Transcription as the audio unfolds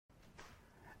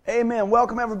Amen.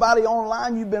 Welcome everybody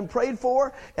online. You've been prayed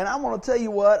for. And I want to tell you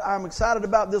what, I'm excited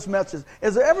about this message.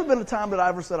 Has there ever been a time that I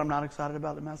ever said I'm not excited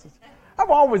about the message?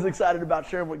 I'm always excited about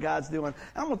sharing what God's doing. And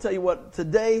I'm going to tell you what,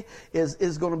 today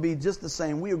is going to be just the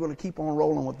same. We are going to keep on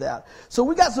rolling with that. So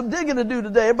we got some digging to do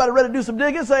today. Everybody ready to do some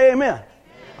digging? Say amen.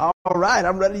 All right,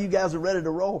 I'm ready. You guys are ready to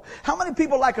roll. How many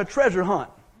people like a treasure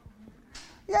hunt?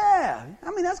 Yeah,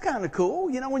 I mean, that's kind of cool.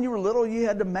 You know, when you were little, you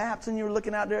had the maps and you were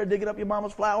looking out there digging up your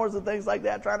mama's flowers and things like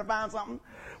that, trying to find something.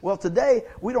 Well, today,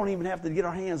 we don't even have to get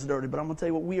our hands dirty, but I'm going to tell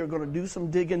you what, we are going to do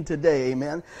some digging today,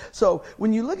 amen? So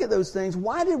when you look at those things,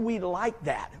 why did we like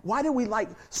that? Why did we like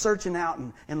searching out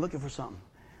and looking for something?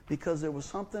 Because there was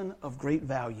something of great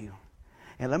value.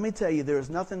 And let me tell you, there is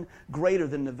nothing greater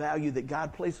than the value that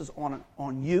God places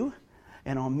on you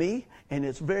and on me, and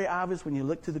it's very obvious when you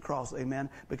look to the cross, amen,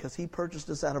 because He purchased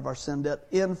us out of our sin debt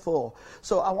in full.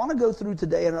 So I want to go through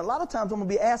today, and a lot of times I'm going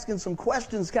to be asking some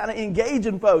questions, kind of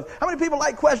engaging folks. How many people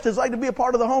like questions, like to be a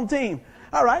part of the home team?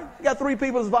 All right, got 3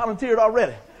 people that's volunteered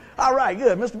already. All right,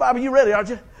 good. Mr. Bobby, you ready, aren't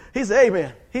you? He said,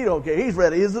 amen. He don't care. He's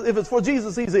ready. If it's for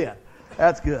Jesus, he's in.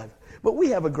 That's good. But we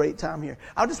have a great time here.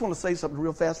 I just want to say something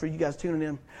real fast for you guys tuning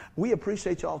in. We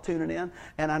appreciate you all tuning in.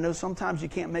 And I know sometimes you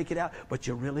can't make it out, but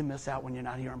you really miss out when you're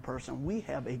not here in person. We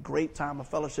have a great time of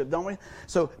fellowship, don't we?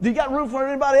 So do you got room for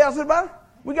anybody else? Anybody?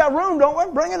 We got room, don't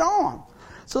we? Bring it on.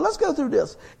 So let's go through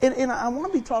this. And I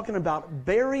want to be talking about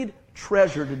buried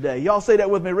treasure today. Y'all say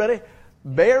that with me. Ready?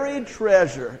 Buried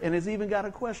treasure. And it's even got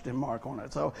a question mark on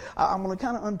it. So I'm going to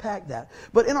kind of unpack that.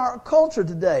 But in our culture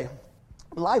today,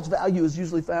 life's value is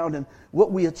usually found in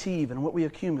what we achieve and what we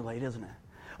accumulate, isn't it?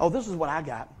 Oh, this is what I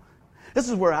got. This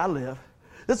is where I live.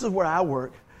 This is where I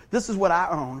work. This is what I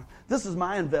own. This is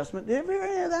my investment. Did you ever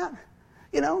hear that?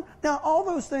 You know, now all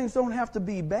those things don't have to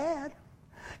be bad.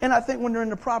 And I think when they're in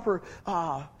the proper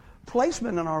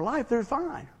placement in our life, they're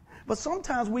fine. But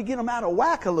sometimes we get them out of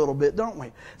whack a little bit, don't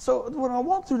we? So when I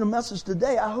walk through the message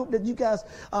today, I hope that you guys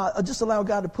just allow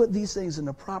God to put these things in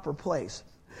the proper place.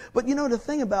 But you know, the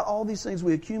thing about all these things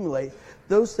we accumulate,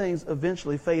 those things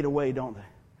eventually fade away, don't they?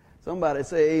 Somebody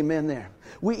say amen there.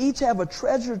 We each have a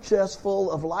treasure chest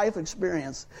full of life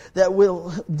experience that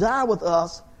will die with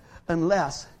us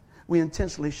unless we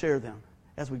intentionally share them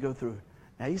as we go through.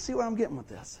 Now, you see where I'm getting with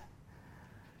this?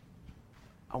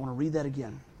 I want to read that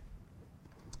again.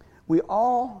 We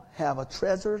all have a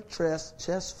treasure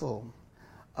chest full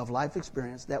of life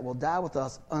experience that will die with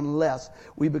us unless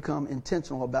we become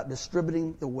intentional about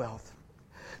distributing the wealth.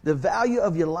 The value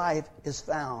of your life is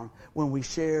found when we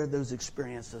share those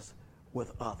experiences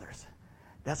with others.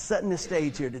 That's setting the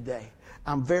stage here today.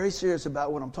 I'm very serious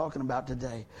about what I'm talking about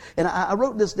today. And I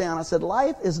wrote this down. I said,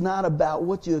 life is not about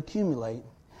what you accumulate.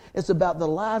 It's about the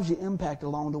lives you impact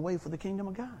along the way for the kingdom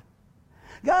of God.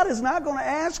 God is not going to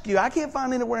ask you, I can't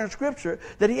find anywhere in Scripture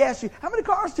that He asks you, how many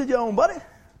cars did you own, buddy?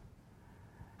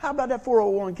 How about that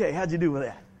 401k? How'd you do with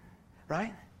that?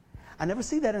 Right? I never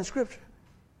see that in Scripture.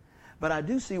 But I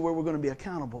do see where we're going to be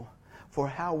accountable for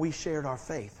how we shared our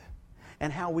faith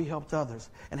and how we helped others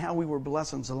and how we were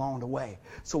blessings along the way.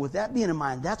 So with that being in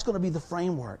mind, that's going to be the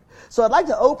framework. So I'd like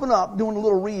to open up doing a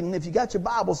little reading. If you got your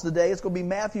Bibles today, it's going to be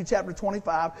Matthew chapter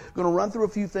 25. Going to run through a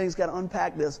few things, got to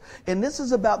unpack this. And this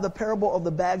is about the parable of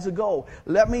the bags of gold.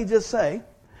 Let me just say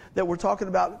that we're talking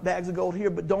about bags of gold here,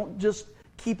 but don't just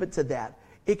keep it to that.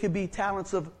 It could be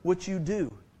talents of what you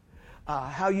do,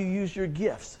 how you use your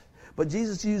gifts. But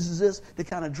Jesus uses this to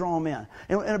kind of draw them in.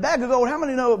 And a bag of gold, how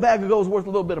many know a bag of gold is worth a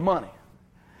little bit of money?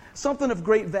 Something of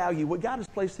great value. What God has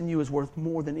placed in you is worth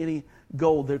more than any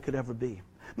gold there could ever be.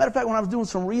 Matter of fact, when I was doing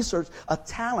some research, a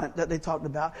talent that they talked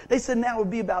about, they said now it would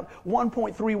be about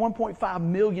 $1.3, $1.5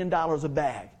 million a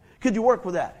bag. Could you work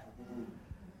with that?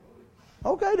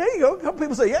 Okay, there you go. A couple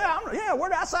people say, yeah, where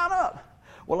did I sign up?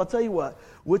 Well, I'll tell you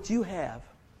what you have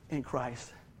in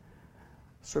Christ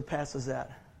surpasses that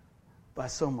by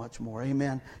so much more.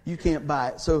 Amen. You can't buy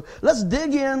it. So let's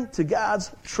dig into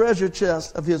God's treasure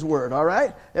chest of His Word. All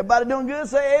right? Everybody doing good?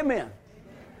 Say amen. Amen.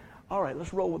 All right,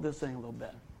 let's roll with this thing a little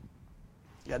bit.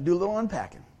 Got to do a little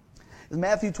unpacking. It's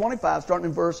Matthew 25, starting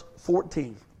in verse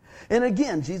 14. And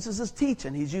again, Jesus is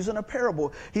teaching. He's using a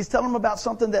parable. He's telling them about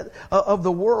something that of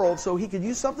the world, so he could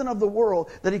use something of the world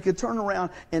that he could turn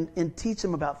around and teach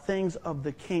them about things of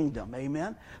the kingdom.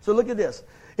 Amen? So look at this.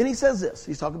 And he says this.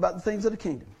 He's talking about the things of the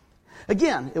kingdom.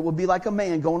 Again, it will be like a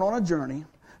man going on a journey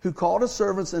who called his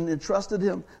servants and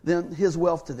entrusted his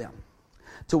wealth to them.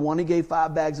 To one he gave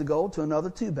 5 bags of gold, to another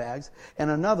 2 bags, and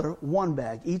another 1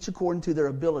 bag, each according to their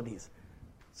abilities.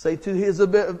 Say to his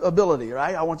ability,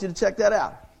 right? I want you to check that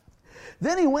out.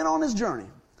 Then he went on his journey.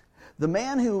 The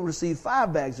man who received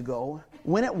 5 bags of gold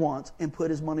went at once and put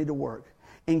his money to work.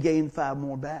 and gained 5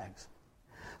 more bags.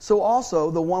 So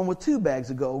also the one with 2 bags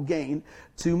of gold gained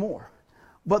 2 more.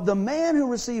 But the man who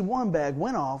received 1 bag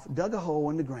went off, dug a hole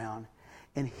in the ground,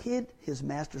 and hid his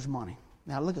master's money.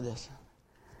 Now look at this.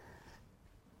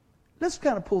 Let's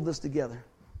kind of pull this together.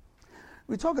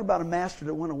 We're talking about a master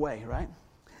that went away, right?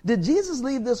 Did Jesus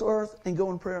leave this earth and go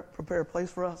and prepare a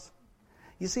place for us?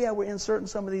 You see how we're inserting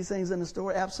some of these things in the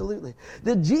story? Absolutely.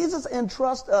 Did Jesus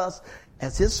entrust us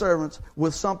as his servants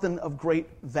with something of great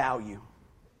value?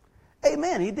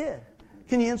 Amen, he did.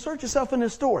 Can you insert yourself in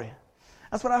this story?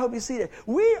 That's what I hope you see there.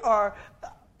 We are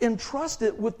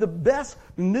entrusted with the best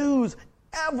news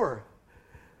ever.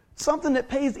 Something that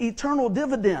pays eternal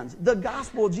dividends. The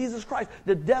gospel of Jesus Christ.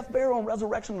 The death, burial, and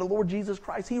resurrection of the Lord Jesus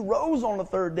Christ. He rose on the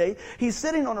 3rd day. He's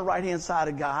sitting on the right-hand side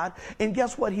of God. And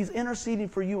guess what? He's interceding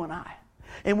for you and I.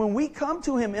 And when we come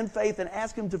to him in faith and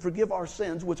ask him to forgive our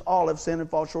sins, which all have sinned and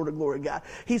fall short of the glory of God,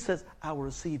 he says, I will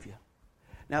receive you.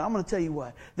 Now, I'm going to tell you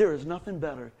what. There is nothing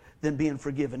better than being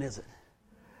forgiven, is it?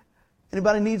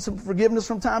 Anybody need some forgiveness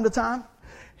from time to time?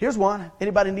 Here's one.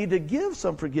 Anybody need to give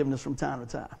some forgiveness from time to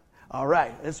time? All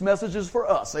right. This message is for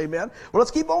us. Amen. Well,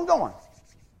 let's keep on going.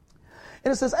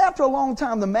 And it says, after a long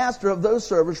time, the master of those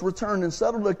servants returned and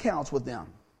settled accounts with them.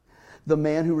 The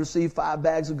man who received 5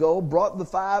 bags of gold brought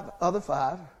the other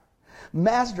 5.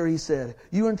 Master, he said,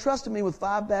 you entrusted me with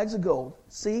 5 bags of gold.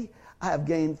 See, I have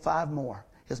gained 5 more.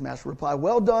 His master replied,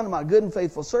 well done, my good and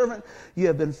faithful servant. You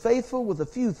have been faithful with a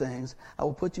few things. I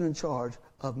will put you in charge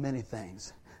of many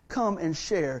things. Come and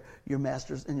share your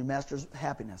master's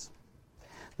happiness.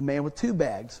 The man with 2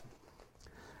 bags.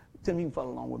 Tim, you can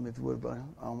follow along with me if you would, brother.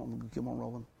 I'm going to keep on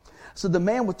rolling. So the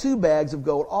man with 2 bags of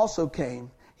gold also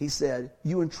came. He said,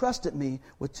 you entrusted me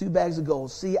with 2 bags of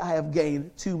gold. See, I have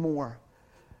gained 2 more.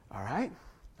 All right.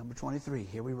 Number 23.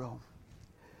 Here we roll.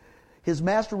 His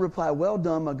master replied, well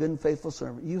done, my good and faithful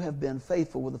servant. You have been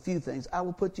faithful with a few things. I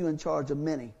will put you in charge of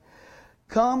many.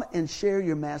 Come and share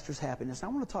your master's happiness. Now,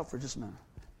 I want to talk for just a minute.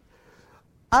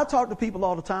 I talk to people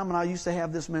all the time, and I used to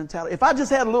have this mentality. If I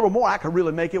just had a little more, I could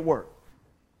really make it work.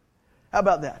 How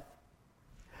about that?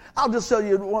 I'll just tell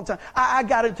you one time. I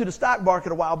got into the stock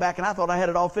market a while back, and I thought I had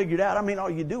it all figured out. I mean, all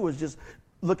you do is just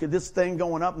look at this thing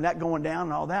going up and that going down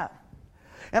and all that.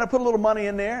 And I put a little money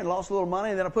in there and lost a little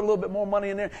money, and then I put a little bit more money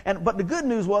in there. But the good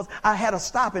news was I had a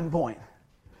stopping point,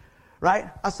 right?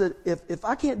 I said, if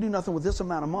I can't do nothing with this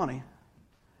amount of money,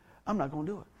 I'm not going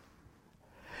to do it.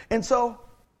 And so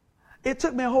it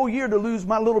took me a whole year to lose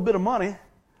my little bit of money,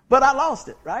 but I lost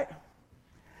it, right?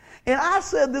 And I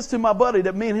said this to my buddy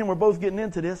that me and him were both getting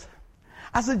into this.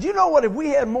 I said, you know what, if we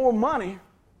had more money,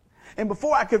 and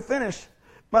before I could finish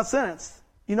my sentence,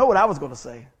 you know what I was going to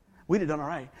say? We'd have done all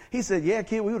right. He said, yeah,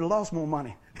 kid, we would have lost more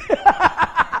money.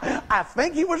 I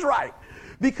think he was right,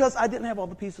 because I didn't have all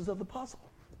the pieces of the puzzle.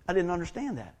 I didn't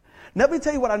understand that. Now, let me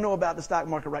tell you what I know about the stock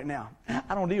market right now.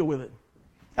 I don't deal with it.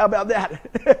 How about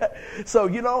that? So,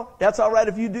 you know, that's all right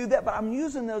if you do that, but I'm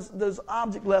using those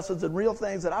object lessons and real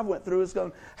things that I've went through. It's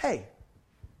going, hey,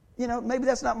 you know, maybe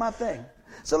that's not my thing.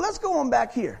 So let's go on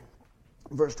back here.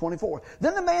 Verse 24.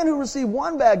 Then the man who received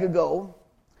 1 bag of gold,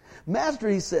 Master,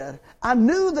 he said, I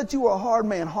knew that you were a hard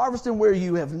man, harvesting where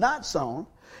you have not sown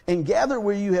and gathered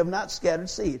where you have not scattered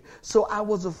seed. So I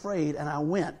was afraid, and I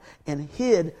went and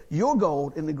hid your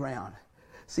gold in the ground.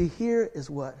 See, here is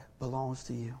what belongs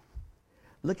to you.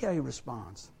 Look how he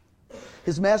responds.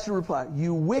 His master replied,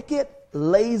 you wicked,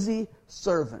 lazy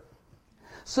servant.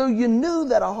 So you knew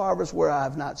that I harvest where I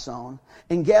have not sown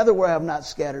and gather where I have not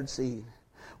scattered seed.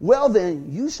 Well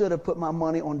then, you should have put my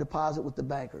money on deposit with the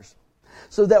bankers,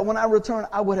 so that when I return,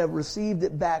 I would have received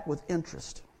it back with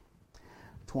interest.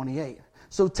 28.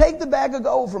 So take the bag of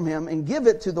gold from him and give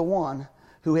it to the one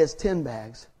who has 10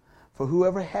 bags. For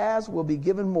whoever has will be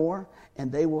given more,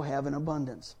 and they will have an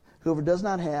abundance. Whoever does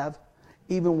not have,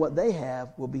 even what they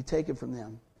have will be taken from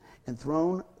them, and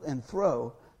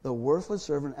throw the worthless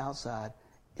servant outside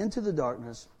into the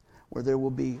darkness, where there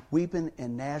will be weeping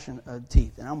and gnashing of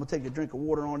teeth. And I'm going to take a drink of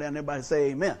water on down. Everybody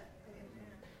say amen.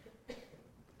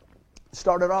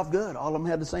 Started off good. All of them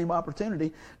had the same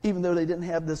opportunity, even though they didn't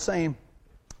have the same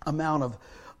amount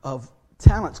of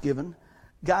talents given.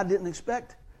 God didn't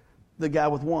expect the guy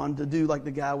with 1 to do like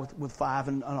the guy with 5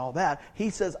 and all that. He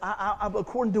says, I'm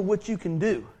according to what you can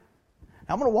do.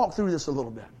 Now, I'm going to walk through this a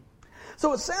little bit.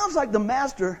 So it sounds like the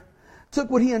master took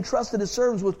what he entrusted his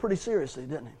servants with pretty seriously,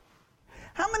 didn't he?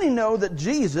 How many know that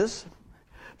Jesus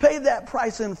paid that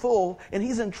price in full, and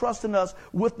he's entrusting us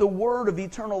with the word of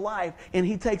eternal life, and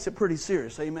he takes it pretty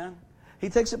serious? Amen? He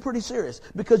takes it pretty serious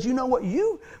because you know what?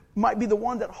 You might be the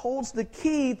one that holds the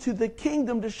key to the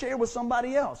kingdom to share with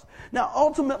somebody else. Now,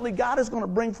 ultimately, God is going to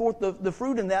bring forth the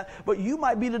fruit in that, but you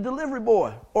might be the delivery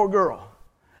boy or girl.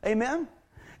 Amen?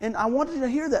 And I want you to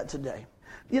hear that today.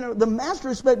 You know, the master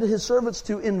expected his servants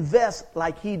to invest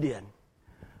like he did.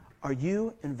 Are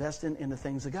you investing in the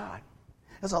things of God?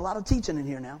 There's a lot of teaching in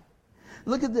here now.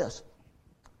 Look at this.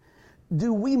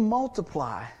 Do we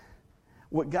multiply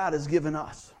what God has given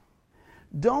us?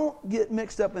 Don't get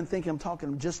mixed up and think I'm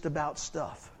talking just about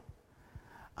stuff.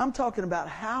 I'm talking about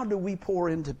how do we pour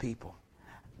into people?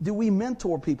 Do we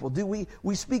mentor people? Do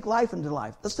we speak life into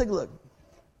life? Let's take a look.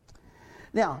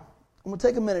 Now, I'm going to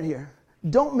take a minute here.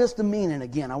 Don't miss the meaning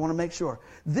again. I want to make sure.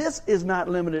 This is not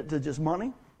limited to just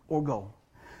money or gold.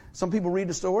 Some people read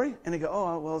the story and they go,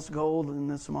 oh, well, it's gold and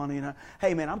it's money. And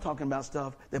hey, man, I'm talking about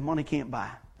stuff that money can't buy.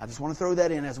 I just want to throw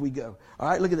that in as we go. All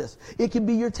right, look at this. It could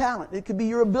be your talent. It could be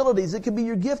your abilities. It could be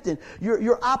your gifting,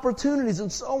 your opportunities,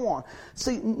 and so on.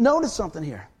 See, notice something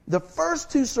here. The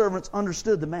first two servants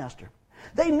understood the master.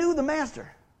 They knew the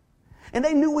master. And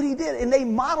they knew what he did. And they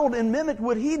modeled and mimicked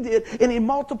what he did. And he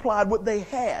multiplied what they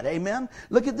had. Amen?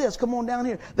 Look at this. Come on down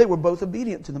here. They were both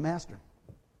obedient to the master.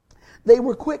 They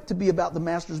were quick to be about the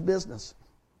master's business.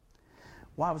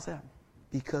 Why was that?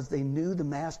 Because they knew the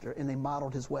master and they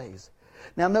modeled his ways.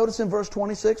 Now notice in verse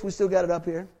 26, we still got it up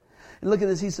here. And look at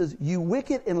this. He says, you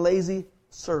wicked and lazy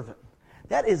servant.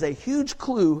 That is a huge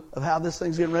clue of how this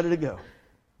thing's getting ready to go.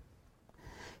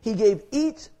 He gave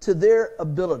each to their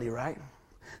ability, right?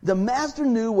 The master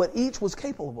knew what each was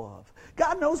capable of.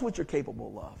 God knows what you're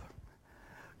capable of.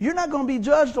 You're not going to be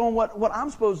judged on what I'm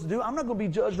supposed to do. I'm not going to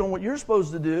be judged on what you're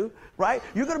supposed to do, right?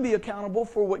 You're going to be accountable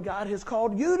for what God has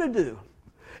called you to do.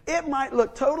 It might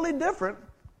look totally different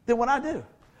than what I do.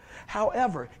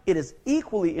 However, it is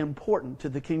equally important to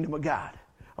the kingdom of God.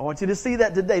 I want you to see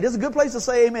that today. This is a good place to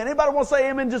say amen. Anybody want to say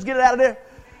amen? Just get it out of there.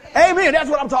 Amen. That's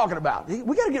what I'm talking about.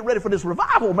 We got to get ready for this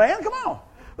revival, man. Come on.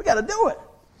 We got to do it.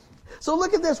 So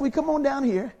look at this. We come on down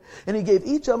here, and he gave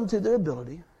each of them to their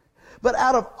ability. But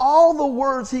out of all the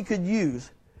words he could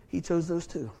use, he chose those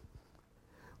two.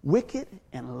 Wicked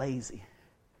and lazy.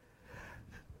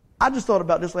 I just thought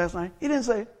about this last night. He didn't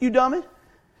say, you dummy.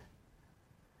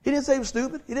 He didn't say he was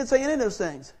stupid. He didn't say any of those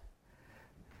things.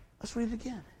 Let's read it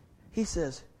again. He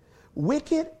says,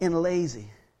 wicked and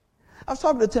lazy. I was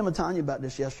talking to Tim and Tanya about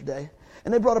this yesterday,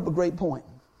 and they brought up a great point.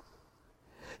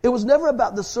 It was never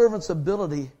about the servant's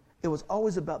ability. It was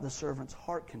always about the servant's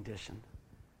heart condition.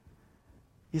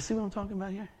 You see what I'm talking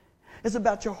about here? It's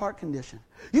about your heart condition.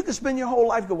 You can spend your whole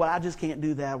life go, well, I just can't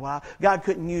do that. Well, God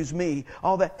couldn't use me.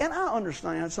 All that. And I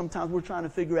understand sometimes we're trying to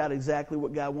figure out exactly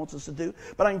what God wants us to do.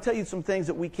 But I can tell you some things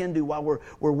that we can do while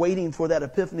we're waiting for that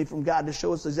epiphany from God to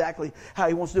show us exactly how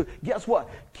he wants to do it. Guess what?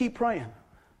 Keep praying.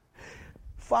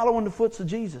 Follow in the footsteps of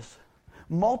Jesus.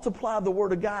 Multiply the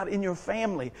word of God in your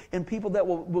family and people that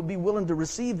will be willing to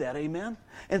receive that. Amen?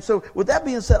 And so with that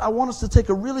being said, I want us to take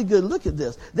a really good look at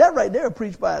this. That right there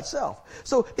preached by itself.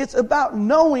 So it's about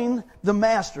knowing the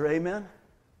master. Amen?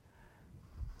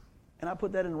 And I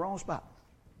put that in the wrong spot.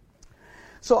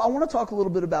 So I want to talk a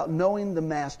little bit about knowing the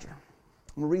master.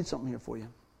 I'm going to read something here for you.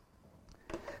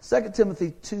 2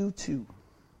 Timothy 2:2.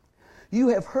 You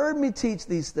have heard me teach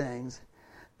these things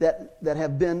that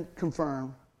have been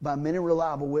confirmed by many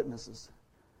reliable witnesses.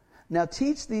 Now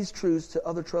teach these truths to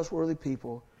other trustworthy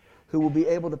people who will be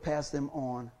able to pass them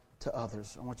on to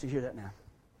others. I want you to hear that now.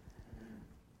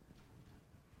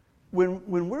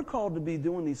 When we're called to be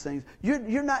doing these things,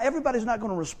 you're not. Everybody's not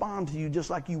going to respond to you just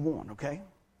like you want, okay?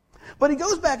 But he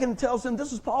goes back and tells them,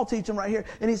 this is Paul teaching right here,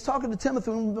 and he's talking to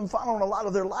Timothy, who's been following a lot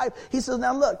of their life. He says,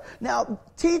 now look, now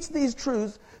teach these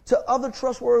truths to other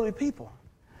trustworthy people.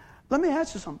 Let me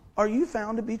ask you something. Are you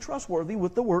found to be trustworthy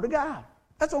with the Word of God?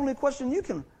 That's only a question you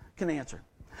can answer.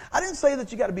 I didn't say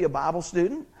that you got to be a Bible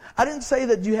student. I didn't say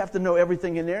that you have to know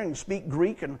everything in there and speak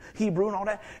Greek and Hebrew and all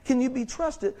that. Can you be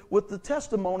trusted with the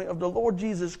testimony of the Lord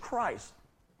Jesus Christ?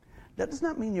 That does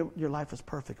not mean your life is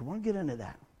perfect. I want to get into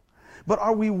that. But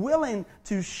are we willing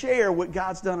to share what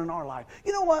God's done in our life?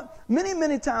 You know what? Many,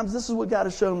 many times this is what God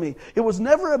has shown me. It was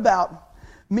never about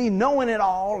me knowing it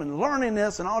all and learning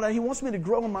this and all that. He wants me to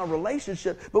grow in my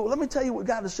relationship. But let me tell you what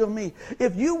God has shown me.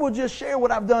 If you will just share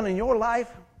what I've done in your life,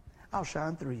 I'll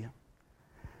shine through you.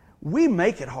 We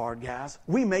make it hard, guys.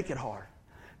 We make it hard.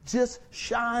 Just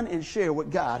shine and share what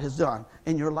God has done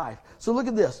in your life. So look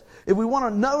at this. If we want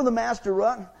to know the master,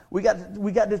 we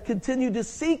got to continue to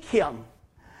seek him.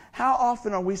 How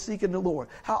often are we seeking the Lord?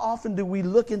 How often do we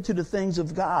look into the things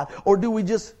of God? Or do we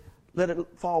just let it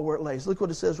fall where it lays. Look what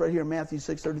it says right here in Matthew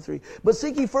 6:33. But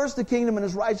seek ye first the kingdom and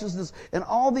his righteousness, and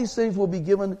all these things will be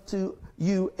given to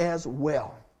you as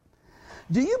well.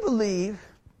 Do you believe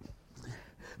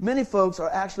many folks are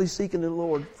actually seeking the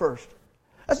Lord first?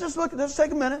 Let's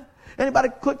take a minute. Anybody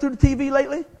click through the TV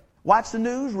lately? Watch the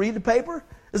news? Read the paper?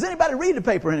 Does anybody read the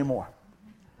paper anymore?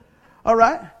 All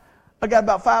right. I got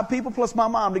about 5 people plus my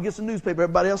mom that gets the newspaper.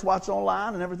 Everybody else watches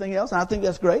online and everything else, and I think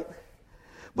that's great.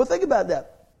 But think about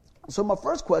that. So my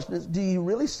first question is, do you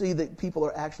really see that people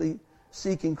are actually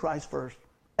seeking Christ first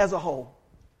as a whole?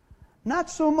 Not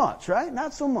so much, right?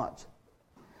 Not so much.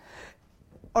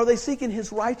 Are they seeking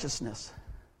his righteousness?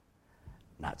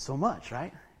 Not so much,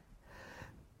 right?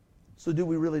 So do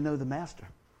we really know the Master?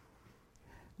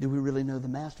 Do we really know the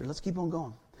Master? Let's keep on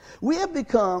going. We have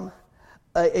become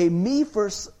a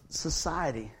me-first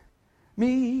society.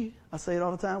 Me, I say it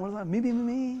all the time. What is that?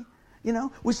 Me. You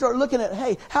know, we start looking at,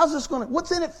 hey,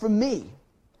 what's in it for me?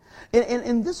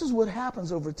 And this is what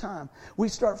happens over time. We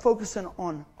start focusing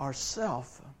on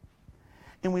ourselves,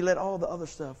 and we let all the other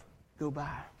stuff go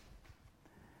by.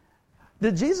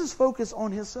 Did Jesus focus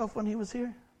on himself when he was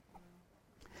here?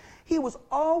 He was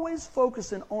always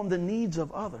focusing on the needs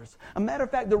of others. A matter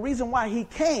of fact, the reason why he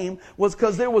came was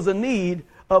because there was a need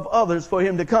of others for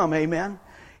him to come. Amen.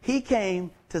 He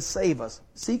came to save us.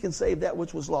 Seek and save that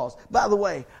which was lost. By the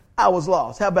way, I was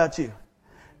lost. How about you?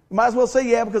 You might as well say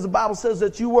yeah, because the Bible says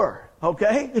that you were.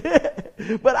 Okay?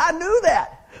 But I knew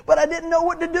that. But I didn't know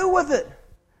what to do with it.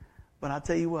 But I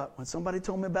tell you what, when somebody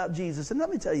told me about Jesus, and let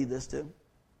me tell you this too.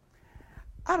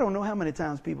 I don't know how many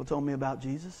times people told me about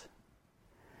Jesus.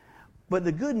 But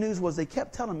the good news was they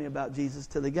kept telling me about Jesus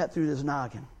till they got through this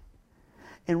noggin.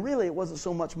 And really it wasn't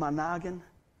so much my noggin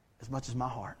as much as my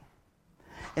heart.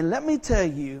 And let me tell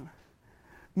you,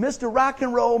 Mr. Rock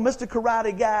and Roll, Mr.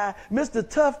 Karate Guy, Mr.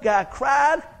 Tough Guy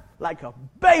cried like a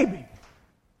baby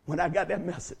when I got that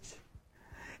message.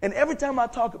 And every time I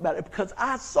talk about it, because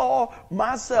I saw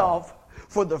myself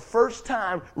for the first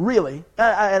time, really,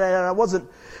 and I wasn't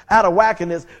out of whack in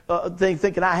this thing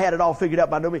thinking I had it all figured out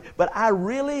by no means, but I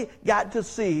really got to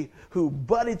see who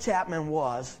Buddy Chapman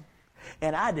was,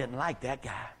 and I didn't like that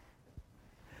guy.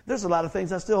 There's a lot of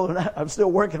things I'm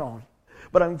still working on,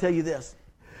 but I can tell you this.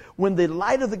 When the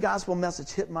light of the gospel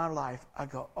message hit my life, I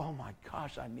go, oh my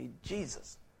gosh, I need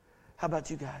Jesus. How about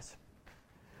you guys?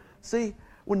 See,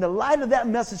 when the light of that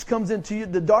message comes into you,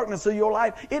 the darkness of your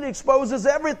life, it exposes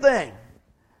everything.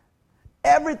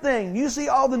 Everything. You see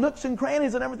all the nooks and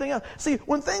crannies and everything else. See,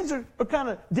 when things are kind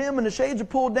of dim and the shades are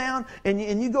pulled down and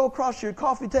you go across your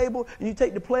coffee table and you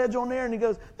take the pledge on there and he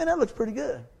goes, man, that looks pretty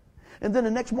good. And then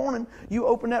the next morning, you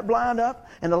open that blind up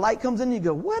and the light comes in and you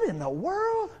go, what in the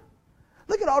world?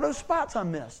 Look at all those spots I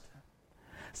missed.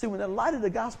 See, when the light of the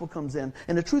gospel comes in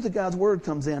and the truth of God's word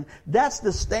comes in, that's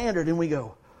the standard. And we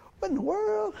go, what in the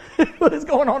world? What is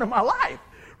going on in my life?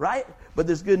 Right? But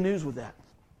there's good news with that.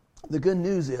 The good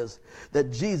news is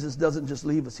that Jesus doesn't just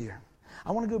leave us here.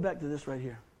 I want to go back to this right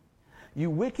here. You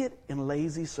wicked and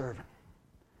lazy servant.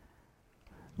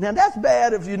 Now that's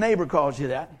bad if your neighbor calls you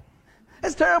that.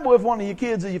 It's terrible if one of your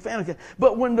kids or your family can.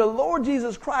 But when the Lord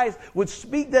Jesus Christ would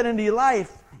speak that into your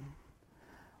life,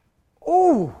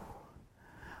 oh,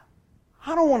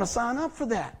 I don't want to sign up for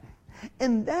that.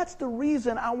 And that's the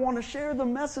reason I want to share the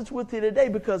message with you today,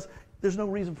 because there's no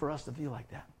reason for us to feel like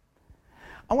that.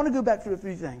 I want to go back through a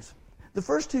few things. The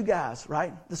first 2 guys,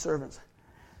 right, the servants,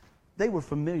 they were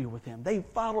familiar with him. They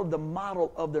followed the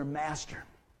model of their master.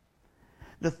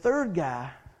 The third guy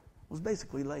was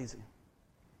basically lazy.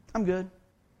 I'm good.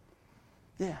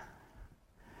 Yeah.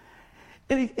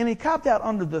 And he copped out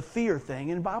under the fear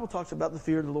thing. And the Bible talks about the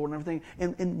fear of the Lord and everything.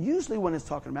 And usually when it's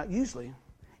talking about,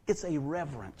 it's a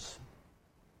reverence.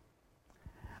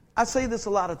 I say this a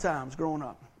lot of times growing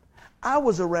up. I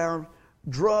was around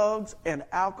drugs and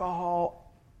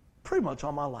alcohol pretty much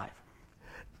all my life.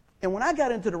 And when I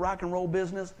got into the rock and roll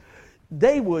business,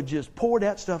 they would just pour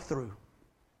that stuff through.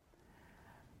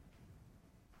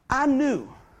 I knew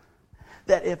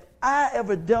that if I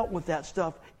ever dealt with that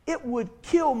stuff, it would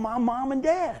kill my mom and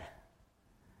dad.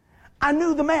 I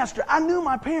knew the master. I knew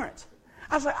my parents.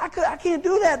 I was like, I can't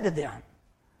do that to them.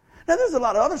 Now, there's a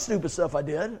lot of other stupid stuff I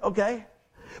did, okay?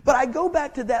 But I go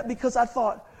back to that because I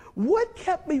thought, what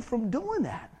kept me from doing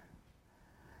that?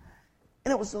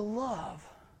 And it was the love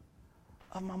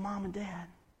of my mom and dad.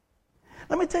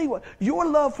 Let me tell you what, your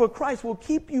love for Christ will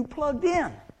keep you plugged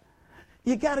in.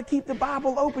 You got to keep the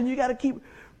Bible open. You got to keep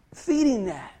feeding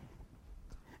that.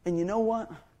 And you know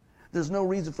what? There's no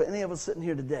reason for any of us sitting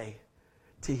here today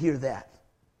to hear that.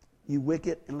 You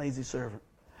wicked and lazy servant.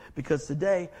 Because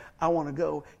today, I want to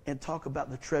go and talk about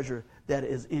the treasure that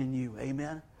is in you.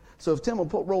 Amen? So if Tim will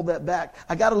roll that back,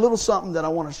 I got a little something that I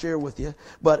want to share with you,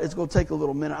 but it's going to take a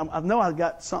little minute. I know I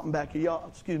got something back here. Y'all,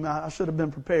 excuse me, I should have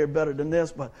been prepared better than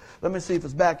this, but let me see if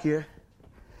it's back here.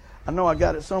 I know I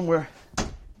got it somewhere.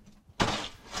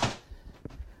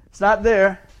 It's not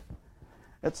there.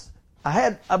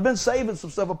 I've been saving some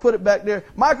stuff. I put it back there.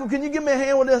 Michael, can you give me a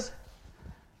hand with this?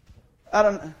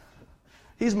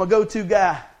 He's my go-to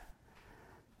guy.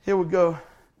 Here we go.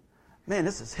 Man,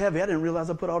 this is heavy. I didn't realize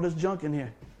I put all this junk in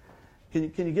here.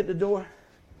 Can you get the door?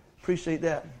 Appreciate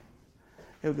that.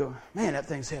 Here we go. Man, that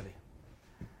thing's heavy.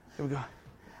 Here we go.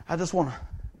 I just want to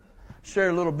share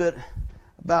a little bit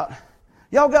about.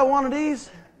 Y'all got one of these?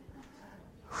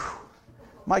 Whew.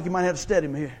 Mike, you might have to steady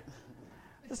me here.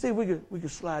 Let's see if we could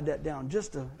slide that down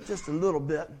just a little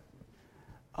bit.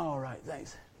 All right,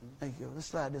 thanks. Thank you. Let's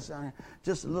slide this down here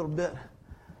just a little bit.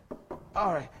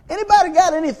 All right. Anybody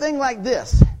got anything like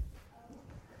this?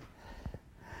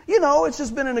 You know, it's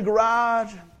just been in the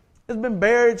garage. It's been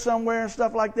buried somewhere and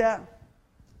stuff like that.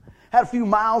 Had a few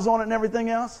miles on it and everything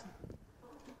else.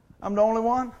 I'm the only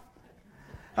one?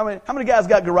 How many guys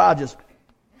got garages?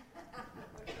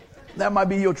 That might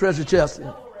be your treasure chest.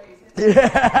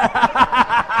 Yeah.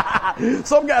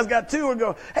 Some guys got two and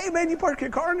go, hey man, you park your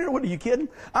car in there? What, are you kidding?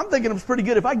 I'm thinking it's pretty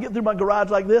good if I can get through my garage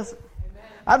like this.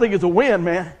 I think it's a win,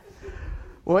 man.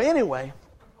 Well, anyway,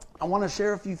 I want to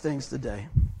share a few things today.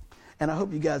 And I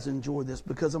hope you guys enjoy this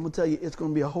because I'm going to tell you it's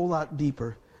going to be a whole lot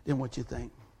deeper than what you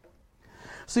think.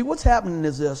 See, what's happening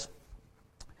is this.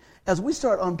 As we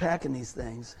start unpacking these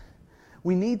things,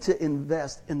 we need to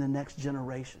invest in the next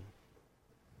generation.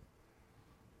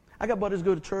 I got buddies who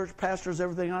go to church, pastors,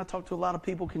 everything, and I talk to a lot of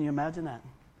people. Can you imagine that?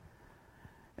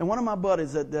 And one of my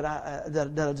buddies that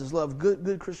I just love,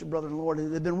 good Christian brother in the Lord,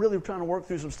 they've been really trying to work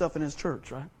through some stuff in his church,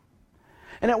 right?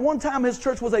 And at one time, his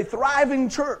church was a thriving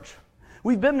church.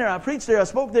 We've been there. I preached there. I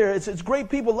spoke there. It's great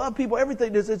people, love people,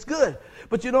 everything. It's good.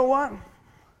 But you know what?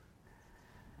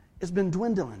 It's been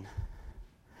dwindling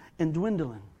and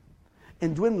dwindling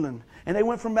and dwindling. And they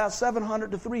went from about 700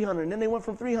 to 300. And then they went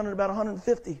from 300 to about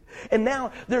 150. And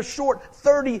now they're short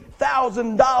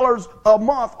 $30,000 a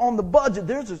month on the budget.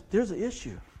 There's an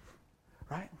issue,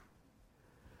 right?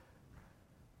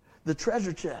 The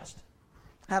treasure chest.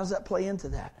 How does that play into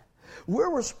that?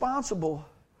 We're responsible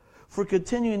for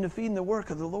continuing to feed the work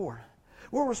of the Lord.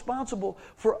 We're responsible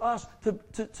for us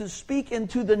to speak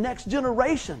into the next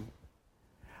generation.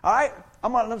 All right?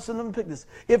 Let me pick this.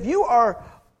 If you are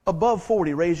above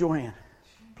 40, raise your hand,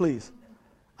 please.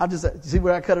 See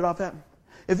where I cut it off at?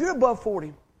 If you're above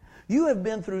 40, you have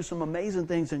been through some amazing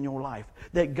things in your life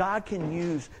that God can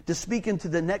use to speak into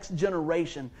the next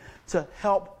generation to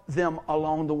help them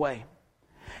along the way.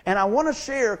 And I want to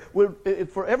share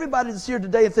for everybody that's here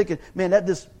today and thinking, man,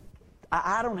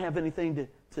 I don't have anything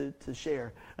to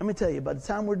share. Let me tell you, by the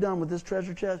time we're done with this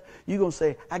treasure chest, you're going to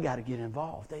say, I got to get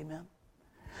involved. Amen.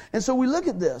 And so we look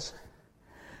at this.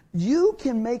 You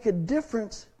can make a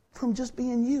difference from just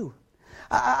being you.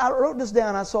 I wrote this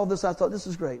down. I saw this. I thought, this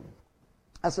is great.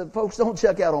 I said, folks, don't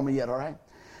check out on me yet, all right?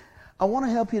 I want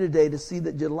to help you today to see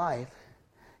that your life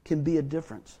can be a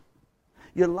difference.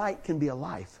 Your light can be a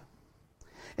life.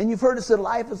 And you've heard it said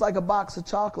life is like a box of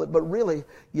chocolate, but really,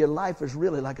 your life is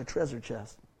really like a treasure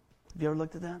chest. Have you ever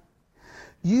looked at that?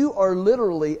 You are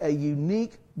literally a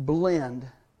unique blend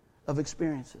of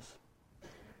experiences.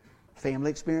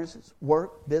 Family experiences,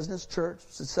 work, business, church,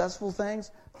 successful things,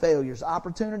 failures,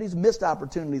 opportunities, missed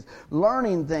opportunities,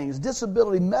 learning things,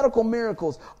 disability, medical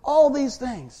miracles, all these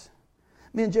things.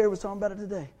 Me and Jerry was talking about it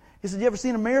today. He said, you ever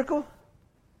seen a miracle?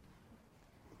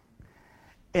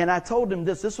 And I told him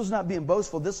this was not being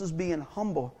boastful, this was being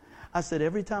humble. I said,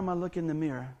 every time I look in the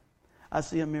mirror, I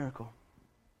see a miracle.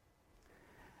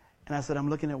 And I said, I'm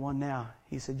looking at one now.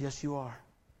 He said, yes, you are.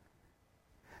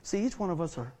 See, each one of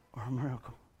us are a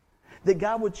miracle. That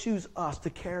God would choose us to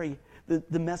carry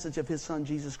the message of His Son,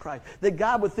 Jesus Christ. That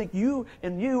God would think you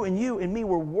and you and you and me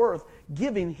were worth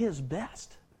giving His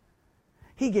best.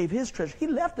 He gave His treasure. He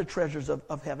left the treasures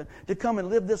of heaven to come and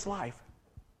live this life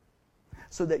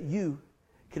so that you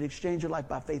could exchange your life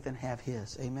by faith and have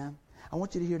His. Amen? I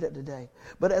want you to hear that today.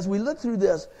 But as we look through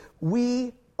this,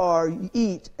 we are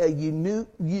each a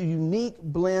unique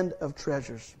blend of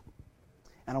treasures.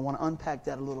 And I want to unpack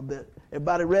that a little bit.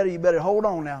 Everybody ready? You better hold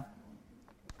on now.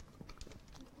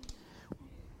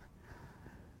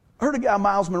 I heard a guy,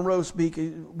 Miles Monroe, speak,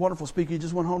 a wonderful speaker. He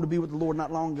just went home to be with the Lord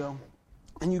not long ago.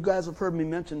 And you guys have heard me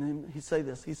mention him. He say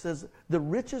this. He says, the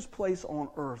richest place on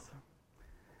earth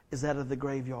is that of the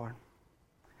graveyard.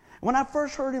 When I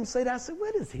first heard him say that, I said,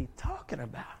 what is he talking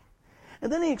about?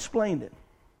 And then he explained it.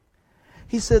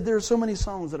 He said there are so many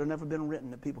songs that have never been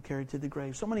written that people carry to the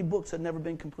grave. So many books that have never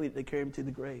been completed, they carry them to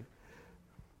the grave.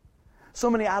 So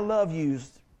many I love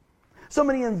yous. So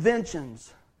many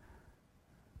inventions.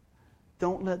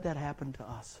 Don't let that happen to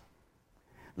us.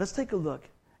 Let's take a look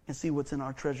and see what's in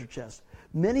our treasure chest.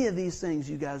 Many of these things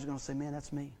you guys are going to say, man,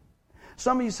 that's me.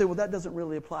 Some of you say, well, that doesn't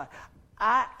really apply.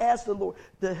 I asked the Lord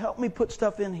to help me put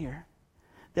stuff in here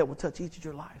that will touch each of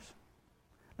your lives.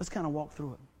 Let's kind of walk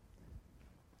through it.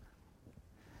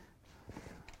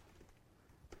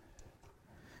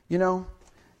 You know,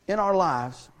 in our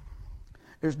lives,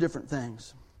 there's different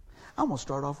things. I'm going to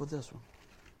start off with this one.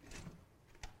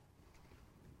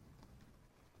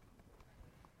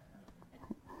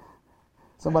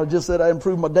 Somebody just said I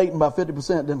improved my dating by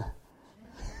 50%, didn't I?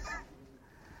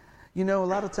 You know, a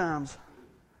lot of times,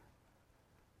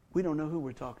 we don't know who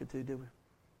we're talking to, do we?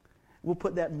 We'll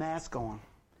put that mask on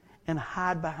and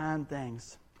hide behind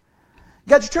things.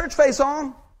 Got your church face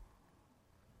on.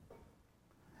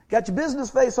 Got your business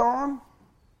face on.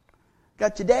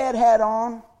 Got your dad hat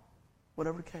on.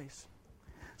 Whatever the case.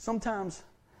 Sometimes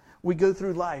we go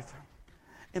through life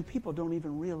and people don't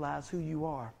even realize who you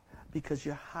are because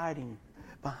you're hiding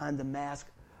behind the mask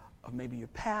of maybe your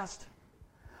past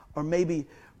or maybe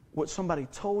what somebody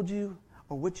told you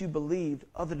or what you believed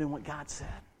other than what God said.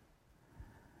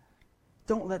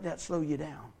 Don't let that slow you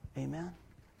down. Amen?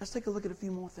 Let's take a look at a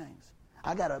few more things.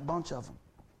 I got a bunch of them.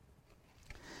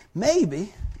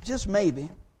 Maybe, just maybe,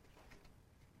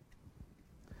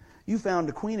 you found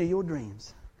the queen of your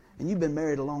dreams. And you've been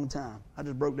married a long time. I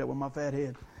just broke that with my fat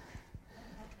head.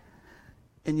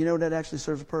 And you know that actually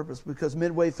serves a purpose because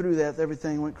midway through that,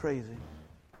 everything went crazy.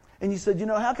 And you said, you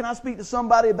know, how can I speak to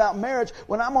somebody about marriage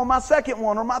when I'm on my second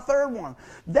one or my third one?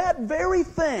 That very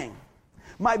thing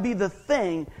might be the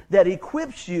thing that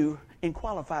equips you and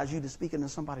qualifies you to speak into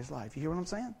somebody's life. You hear what I'm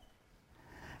saying?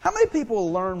 How many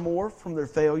people learn more from their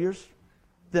failures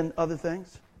than other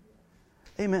things?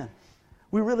 Amen.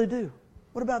 We really do.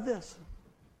 What about this?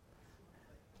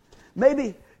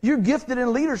 Maybe you're gifted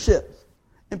in leadership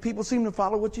and people seem to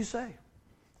follow what you say.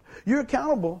 You're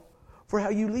accountable for how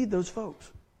you lead those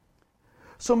folks.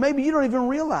 So maybe you don't even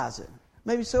realize it.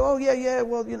 Maybe you say, oh, yeah,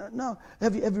 well, you know, no.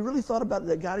 Have you really thought about it,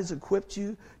 that God has equipped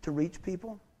you to reach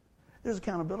people? There's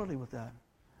accountability with that.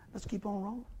 Let's keep on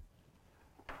rolling.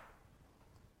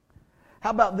 How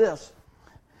about this?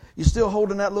 You're still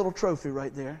holding that little trophy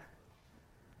right there.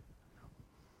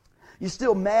 You're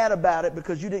still mad about it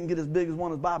because you didn't get as big as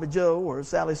one as Bobby Joe or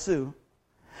Sally Sue.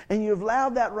 And you've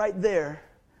allowed that right there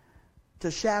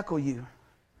to shackle you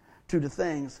to the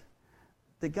things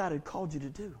that God had called you to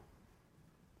do.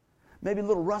 Maybe a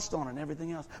little rust on it and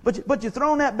everything else. But you're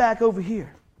throwing that back over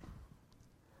here.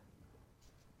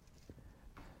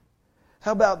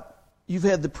 How about you've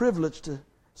had the privilege to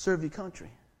serve your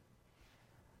country?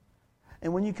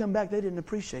 And when you come back, they didn't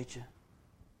appreciate you.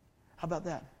 How about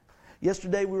that?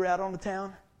 Yesterday we were out on the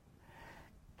town,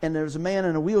 and there was a man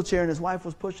in a wheelchair, and his wife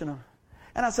was pushing him.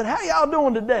 And I said, how y'all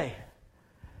doing today?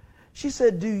 She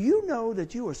said, do you know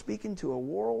that you are speaking to a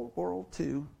World War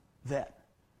II vet?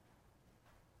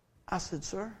 I said,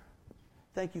 sir,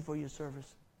 thank you for your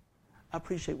service. I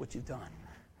appreciate what you've done.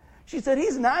 She said,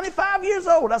 he's 95 years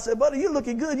old. I said, buddy, you're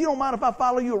looking good. You don't mind if I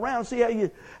follow you around and see how you're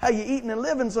eating and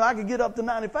living so I can get up to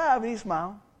 95? And he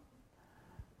smiled.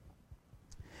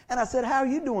 And I said, how are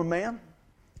you doing, ma'am?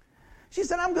 She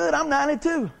said, I'm good. I'm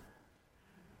 92.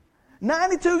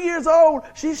 92 years old.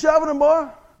 She's shoving him, boy.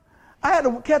 I had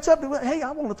to catch up to, hey,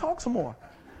 I want to talk some more.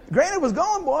 Granny was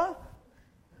gone, boy.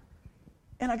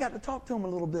 And I got to talk to him a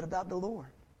little bit about the Lord.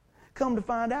 Come to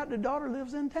find out, the daughter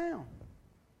lives in town.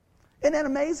 Isn't that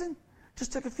amazing?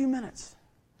 Just took a few minutes.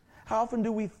 How often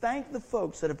do we thank the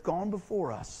folks that have gone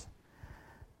before us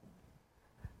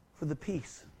for the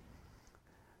peace,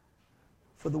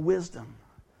 for the wisdom,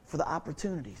 for the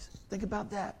opportunities? Think about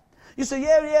that. You say,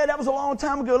 yeah, that was a long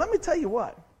time ago. Let me tell you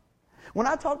what. When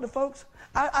I talk to folks,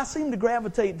 I seem to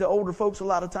gravitate to older folks a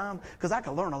lot of times because I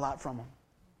can learn a lot from them.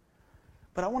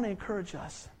 But I want to encourage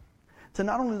us to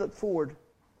not only look forward,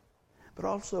 but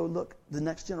also look the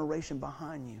next generation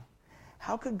behind you.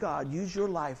 How could God use your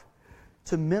life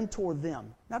to mentor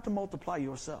them, not to multiply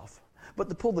yourself, but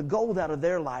to pull the gold out of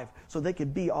their life so they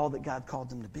could be all that God called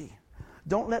them to be?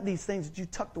 Don't let these things that you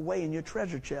tucked away in your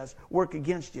treasure chest work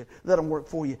against you. Let them work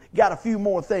for you. Got a few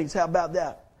more things. How about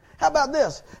that? How about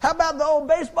this? How about the old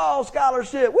baseball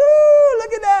scholarship? Woo!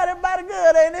 Look at that. Everybody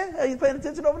good, ain't it? Are you paying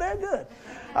attention over there? Good.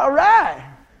 All right.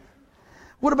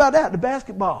 What about that? The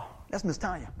basketball. That's Miss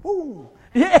Tanya. Woo!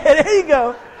 Yeah, there you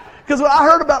go. Because when I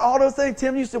heard about all those things,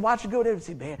 Tim used to watch her go there and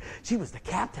say, man, she was the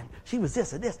captain. She was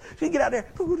this and this. She'd get out there,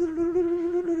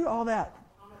 all that.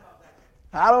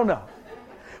 I don't know.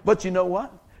 But you know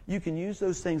what? You can use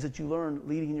those things that you learned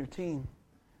leading your team.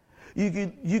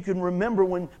 You can remember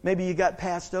when maybe you got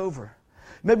passed over.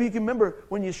 Maybe you can remember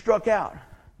when you struck out.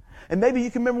 And maybe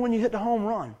you can remember when you hit the home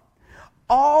run.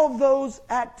 All those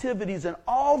activities and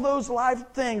all those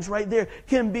life things right there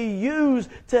can be used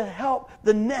to help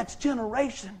the next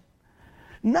generation.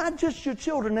 Not just your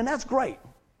children, and that's great.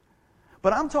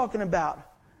 But I'm talking about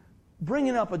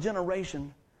bringing up a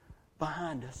generation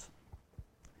behind us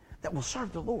that will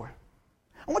serve the Lord.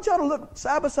 I want y'all to look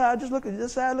side by side. Just look at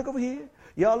this side, look over here.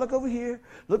 Y'all look over here.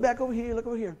 Look back over here, look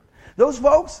over here. Those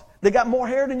folks, they got more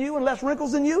hair than you and less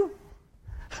wrinkles than you.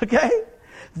 Okay?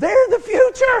 They're the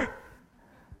future.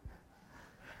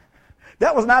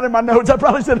 That was not in my notes. I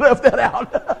probably should have left that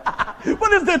out.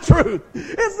 But it's the truth.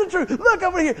 It's the truth. Look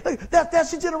over here. Look,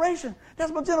 that's your generation.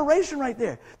 That's my generation right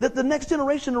there. That the next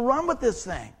generation to run with this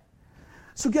thing.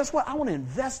 So guess what? I want to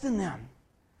invest in them.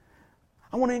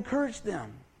 I want to encourage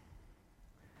them.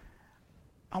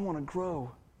 I want to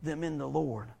grow them in the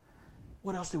Lord.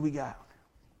 What else do we got?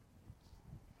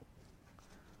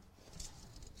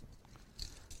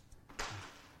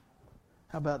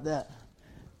 How about that?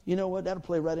 You know what? That'll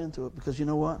play right into it, because you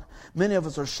know what? Many of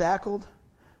us are shackled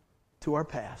to our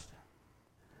past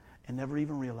and never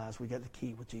even realize we got the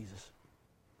key with Jesus.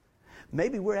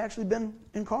 Maybe we're actually been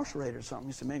incarcerated or something.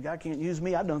 You say, man, God can't use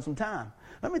me. I've done some time.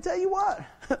 Let me tell you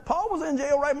what. Paul was in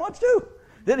jail right much too.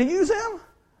 Did he use him?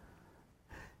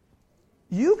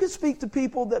 You can speak to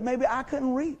people that maybe I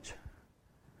couldn't reach.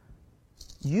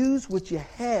 Use what you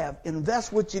have.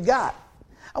 Invest what you got.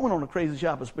 I went on a crazy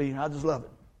shopping spree. I just love it.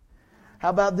 How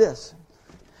about this?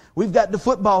 We've got the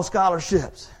football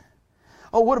scholarships.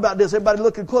 Oh, what about this? Everybody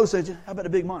looking close at you. How about the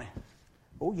big money?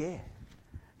 Oh, yeah.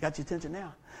 Got your attention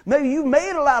now. Maybe you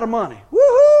made a lot of money.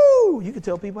 Woohoo! You can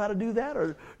tell people how to do that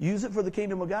or use it for the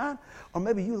kingdom of God. Or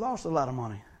maybe you lost a lot of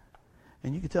money.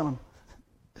 And you can tell them,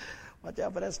 watch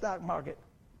out for that stock market.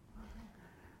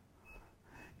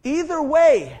 Either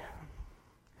way,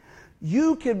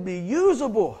 you can be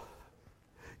usable.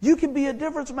 You can be a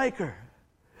difference maker.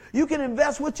 You can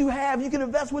invest what you have. You can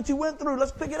invest what you went through.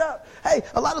 Let's pick it up. Hey,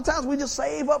 a lot of times we just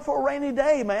save up for a rainy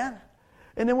day, man.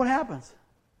 And then what happens?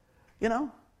 You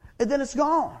know? And then it's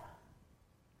gone.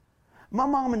 My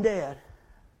mom and dad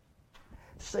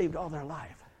saved all their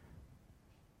life.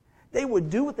 They would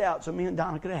do without so me and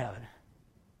Donna could have it.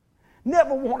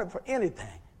 Never wanted for anything.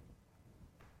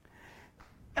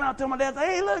 And I'll tell my dad,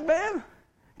 hey, look, man,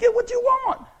 get what you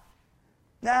want.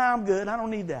 Nah, I'm good. I don't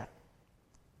need that.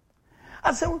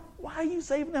 I said, well, why are you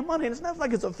saving that money? And it's not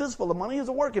like it's a fistful of money. He's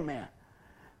a working man.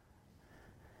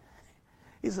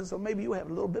 He said, so maybe you have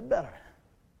it a little bit better.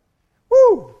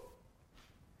 Woo!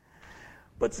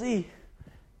 But see,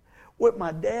 what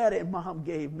my dad and mom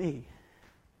gave me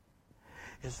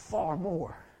is far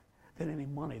more than any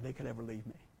money they could ever leave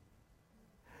me.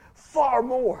 Far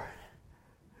more.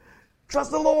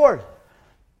 Trust the Lord.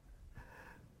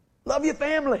 Love your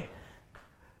family.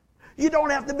 You don't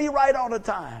have to be right all the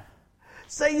time.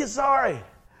 Say you're sorry.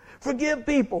 Forgive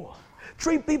people.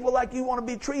 Treat people like you want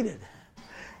to be treated.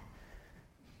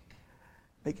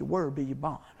 Make your word be your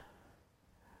bond.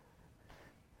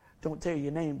 Don't tear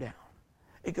your name down.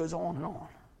 It goes on and on.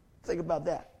 Think about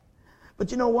that.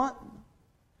 But you know what?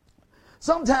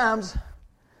 Sometimes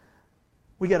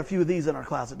we got a few of these in our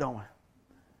closet, don't we?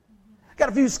 Got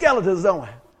a few skeletons, don't we?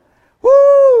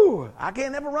 Woo! I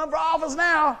can't ever run for office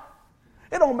now.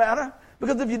 It don't matter.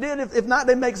 Because if you did, if not,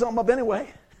 they make something up anyway.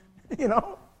 You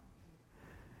know?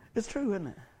 It's true, isn't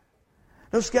it?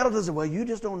 Those skeletons are, well, you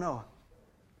just don't know.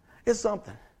 It's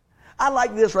something. I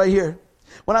like this right here.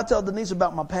 When I tell Denise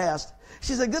about my past,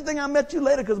 she said, good thing I met you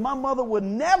later because my mother would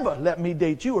never let me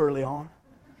date you early on.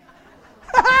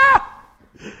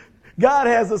 God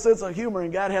has a sense of humor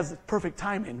and God has perfect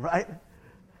timing, right?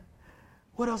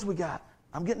 What else we got?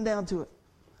 I'm getting down to it.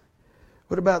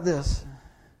 What about this?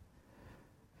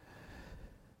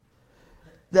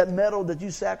 That medal that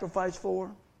you sacrificed for,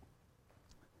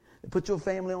 that put your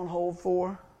family on hold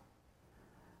for,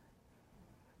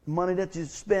 the money that you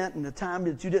spent and the time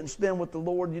that you didn't spend with the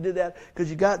Lord, you did that because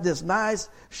you got this nice,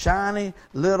 shiny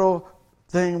little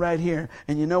thing right here.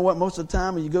 And you know what? Most of the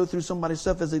time when you go through somebody's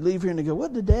stuff as they leave here and they go,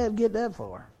 what did Dad get that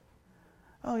for?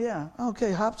 Oh, yeah.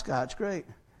 Okay, hopscotch. Great.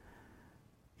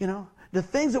 You know, the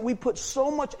things that we put so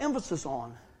much emphasis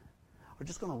on are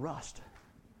just going to rust.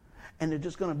 And they're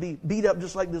just going to be beat up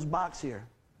just like this box here.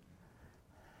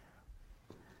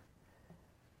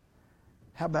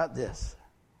 How about this?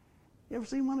 You ever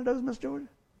seen one of those, Miss Georgia?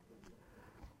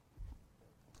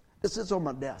 It sits on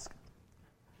my desk.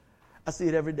 I see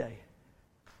it every day.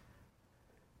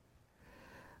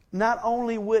 not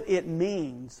only what it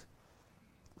means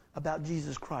about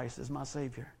Jesus Christ as my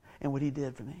Savior and what He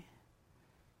did for me.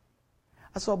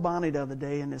 I saw Bonnie the other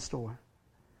day in this store,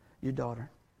 your daughter.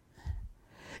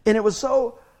 And it was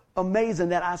so amazing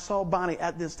that I saw Bonnie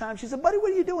at this time. She said, "Buddy,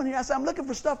 what are you doing here?" I said, "I'm looking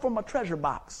for stuff for my treasure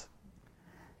box."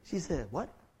 She said, "What?"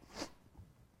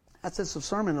 I said, "Some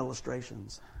sermon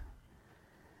illustrations."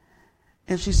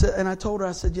 And she said, and I told her,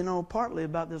 I said, partly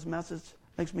about this message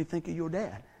makes me think of your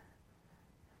dad.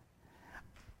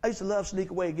 I used to love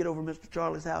sneak away and get over Mr.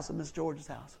 Charlie's house and Miss George's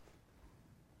house.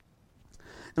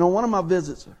 And on one of my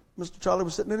visits, Mr. Charlie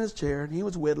was sitting in his chair and he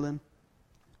was whittling.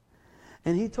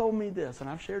 And he told me this, and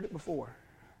I've shared it before.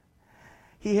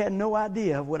 He had no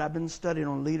idea of what I've been studying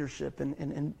on leadership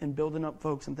and building up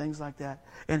folks and things like that.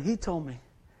 And he told me,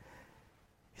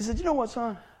 he said, "You know what,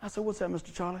 son?" I said, "What's that,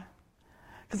 Mr. Charlie?"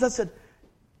 Because I said,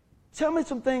 "Tell me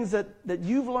some things that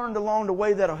you've learned along the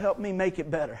way that'll help me make it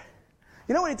better."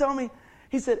 You know what he told me?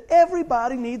 He said,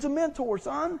 "Everybody needs a mentor,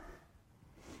 son."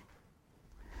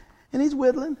 And he's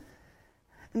whittling.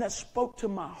 And that spoke to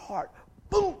my heart.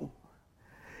 Boom!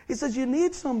 He says, you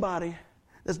need somebody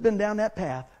that's been down that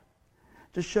path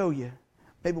to show you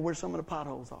maybe where some of the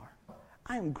potholes are.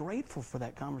 I am grateful for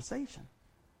that conversation.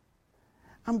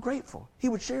 I'm grateful. He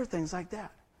would share things like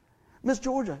that. Miss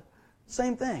Georgia,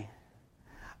 same thing.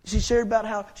 She shared about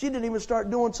how she didn't even start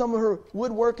doing some of her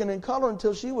woodworking and color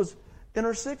until she was in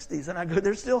her 60s. And I go,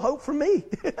 there's still hope for me.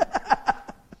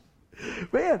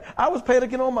 Man, I was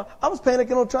panicking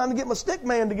on trying to get my stick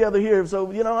man together here.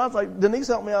 So, I was like, Denise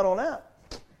helped me out on that.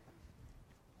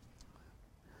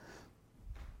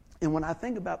 And when I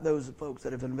think about those folks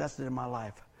that have invested in my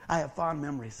life, I have fond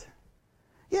memories.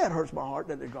 Yeah, it hurts my heart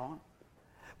that they're gone.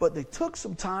 But they took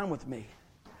some time with me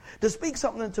to speak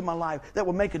something into my life that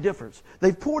would make a difference.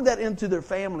 They've poured that into their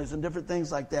families and different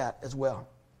things like that as well.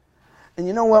 And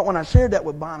you know what? When I shared that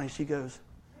with Bonnie, she goes,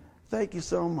 "Thank you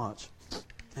so much."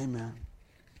 Amen.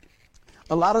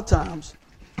 A lot of times,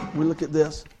 we look at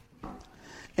this,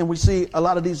 and we see a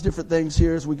lot of these different things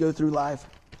here as we go through life.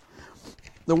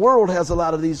 The world has a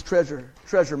lot of these treasure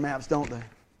maps, don't they?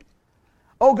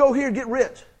 Oh, go here, get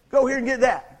rich. Go here and get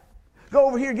that. Go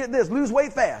over here and get this. Lose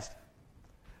weight fast.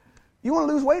 You want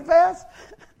to lose weight fast?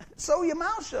 Sew your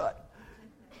mouth shut.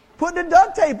 Put the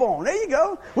duct tape on. There you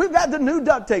go. We've got the new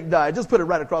duct tape diet. Just put it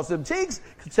right across them cheeks.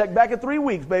 Check back in 3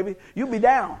 weeks, baby. You'll be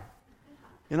down.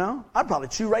 I'd probably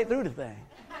chew right through the thing.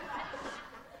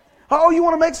 Oh, you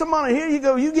want to make some money? Here you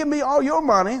go. You give me all your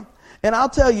money, and I'll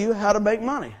tell you how to make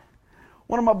money.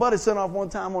 One of my buddies sent off one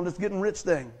time on this getting rich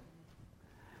thing.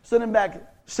 Send him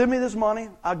back. Send me this money.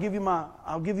 I'll give you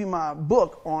my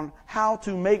book on how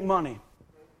to make money.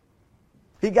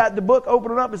 He got the book,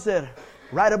 opened it up, and said,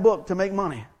 "Write a book to make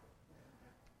money.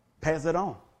 Pass it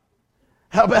on."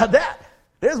 How about that?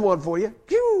 There's one for you.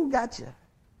 Phew, gotcha.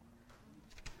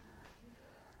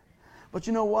 But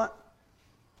you know what?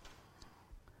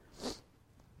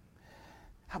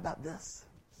 How about this?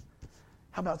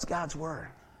 How about God's Word?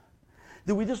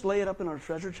 Do we just lay it up in our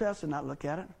treasure chest and not look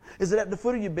at it? Is it at the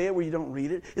foot of your bed where you don't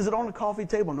read it? Is it on the coffee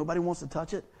table? Nobody wants to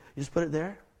touch it. You just put it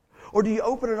there? Or do you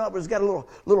open it up and it's got a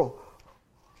little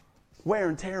wear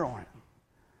and tear on it?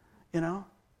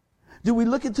 Do we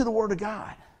look into the Word of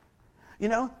God?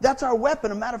 That's our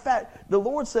weapon. As a matter of fact, the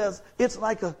Lord says it's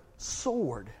like a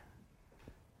sword.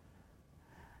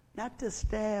 Not to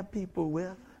stab people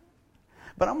with.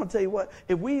 But I'm going to tell you what,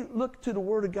 if we look to the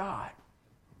Word of God,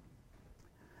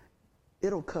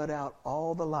 it'll cut out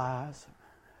all the lies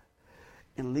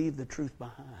and leave the truth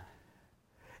behind.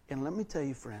 And let me tell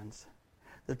you, friends,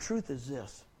 the truth is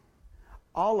this.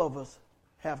 All of us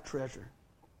have treasure.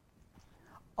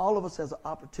 All of us has an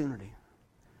opportunity.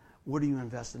 What are you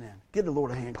investing in? Give the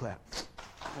Lord a hand clap.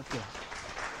 Let's go.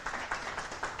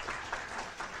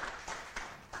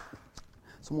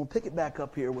 So I'm going to pick it back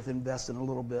up here with investing a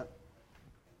little bit.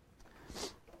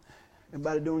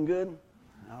 Everybody doing good?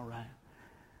 All right.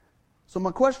 So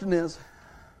my question is,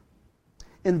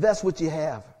 invest what you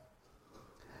have.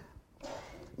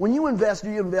 When you invest,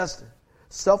 do you invest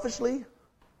selfishly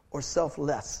or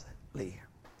selflessly?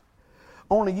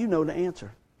 Only you know the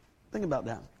answer. Think about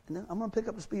that. And then I'm going to pick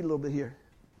up the speed a little bit here.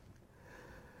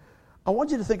 I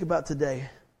want you to think about today,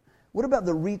 what about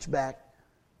the reach back?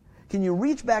 Can you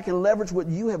reach back and leverage what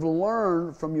you have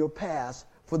learned from your past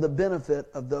for the benefit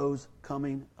of those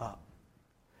coming up?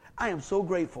 I am so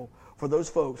grateful for those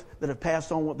folks that have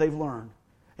passed on what they've learned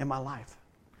in my life.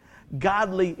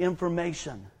 Godly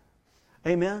information.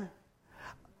 Amen?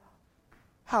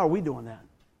 How are we doing that?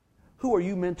 Who are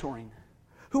you mentoring?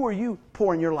 Who are you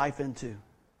pouring your life into?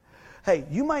 Hey,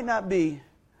 you might not be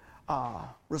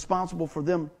responsible for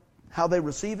them, how they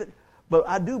receive it, But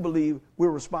I do believe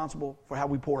we're responsible for how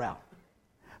we pour out.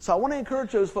 So I want to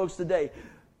encourage those folks today.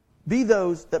 Be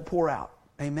those that pour out.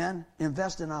 Amen?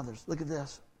 Invest in others. Look at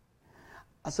this.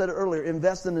 I said it earlier,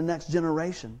 invest in the next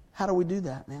generation. How do we do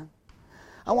that, man?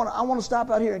 I want to stop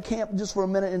out here and camp just for a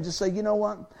minute and just say, you know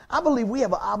what? I believe we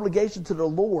have an obligation to the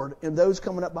Lord and those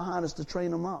coming up behind us to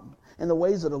train them up in the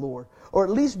ways of the Lord, or at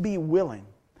least be willing.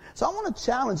 So I want to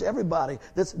challenge everybody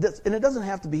that's and it doesn't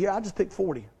have to be here. I just picked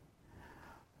 40.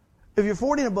 If you're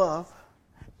 40 and above,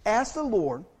 ask the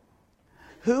Lord,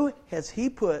 who has He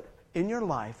put in your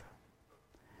life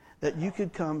that you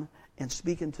could come and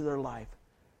speak into their life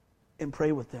and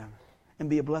pray with them and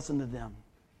be a blessing to them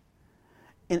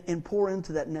and pour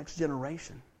into that next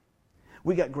generation.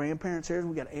 We got grandparents here,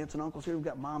 we got aunts and uncles here, we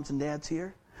got moms and dads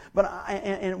here. But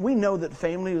and we know that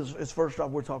family is first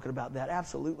off. We're talking about that,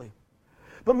 absolutely.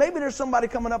 But maybe there's somebody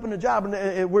coming up in the job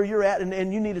where you're at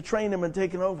and you need to train them and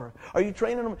take it over. Are you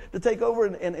training them to take over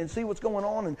and see what's going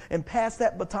on and pass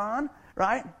that baton,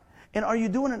 right? And are you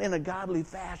doing it in a godly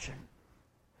fashion?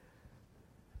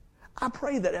 I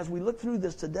pray that as we look through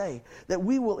this today, that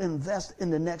we will invest in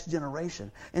the next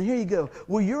generation. And here you go.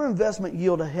 Will your investment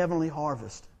yield a heavenly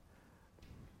harvest?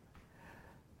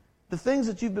 The things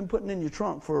that you've been putting in your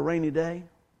trunk for a rainy day,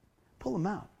 pull them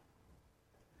out.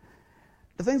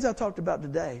 The things I talked about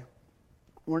today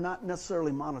were not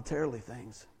necessarily monetarily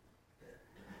things.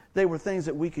 They were things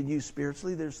that we could use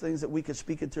spiritually. There's things that we could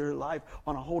speak into their life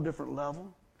on a whole different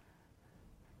level.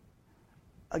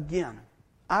 Again,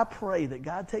 I pray that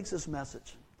God takes this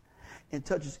message and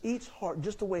touches each heart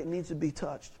just the way it needs to be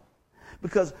touched.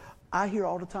 Because I hear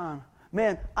all the time,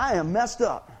 man, I am messed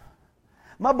up.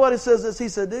 My buddy says this, he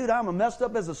said, dude, I'm messed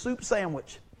up as a soup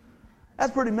sandwich.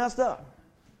 That's pretty messed up.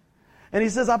 And he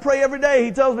says, I pray every day.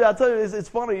 He tells me, I tell you, it's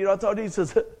funny, you know, I told you, he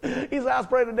says, I was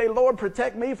praying today, Lord,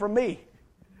 protect me from me.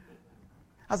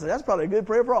 I said, that's probably a good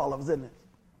prayer for all of us, isn't it?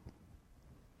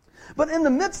 But in the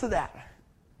midst of that,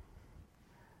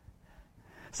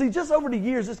 see, just over the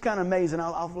years, it's kind of amazing.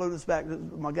 I'll flow this back.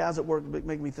 My guys at work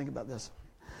make me think about this.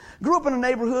 Grew up in a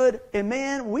neighborhood, and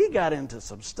man, we got into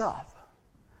some stuff.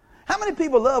 How many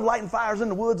people love lighting fires in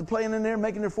the woods and playing in there,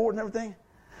 making their fort and everything?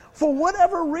 For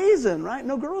whatever reason, right?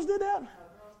 No girls did that?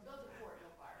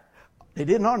 They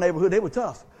did in our neighborhood. They were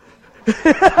tough.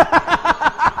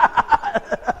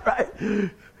 Right?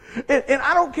 And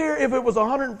I don't care if it was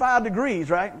 105 degrees,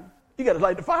 right? You got to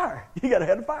light the fire. You got to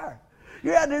have the fire.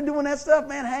 You're out there doing that stuff,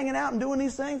 man, hanging out and doing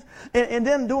these things, and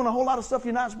then doing a whole lot of stuff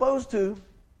you're not supposed to.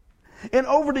 And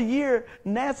over the year,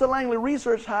 NASA Langley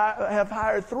Research have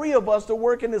hired 3 of us to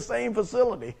work in the same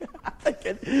facility. I'm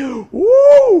thinking,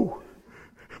 woo!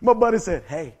 My buddy said,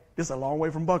 hey, it's a long way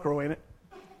from Buckrow, ain't it?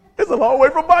 It's a long way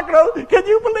from Buckrow. Can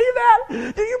you believe that? Do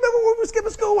you remember when we were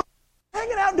skipping school,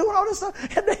 hanging out and doing all this stuff,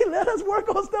 and they let us work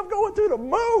on stuff going to the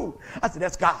moon? I said,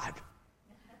 that's God.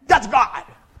 That's God.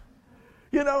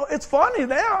 You know, it's funny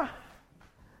now.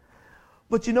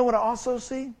 But you know what I also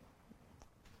see?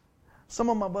 Some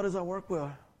of my buddies I work with,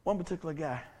 one particular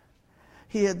guy,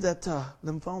 he had that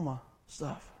lymphoma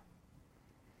stuff.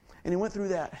 And he went through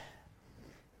that.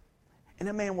 And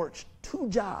that man worked 2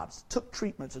 jobs, took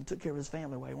treatments, and took care of his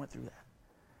family while he went through that.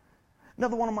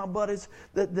 Another one of my buddies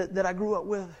that I grew up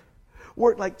with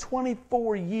worked like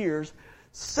 24 years,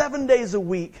 7 days a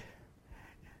week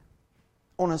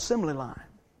on an assembly line.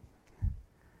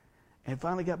 And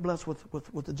finally got blessed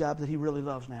with the job that he really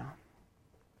loves now.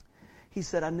 He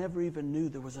said, I never even knew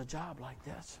there was a job like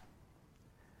this.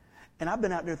 And I've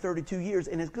been out there 32 years,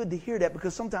 and it's good to hear that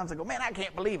because sometimes I go, man, I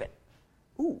can't believe it.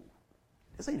 Ooh,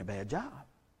 this ain't a bad job,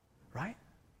 right?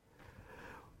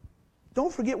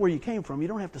 Don't forget where you came from. You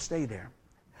don't have to stay there.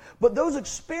 But those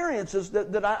experiences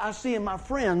that I see in my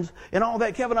friends and all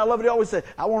that, Kevin, I love it. He always say,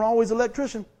 I wasn't always an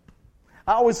electrician.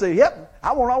 I always say, yep,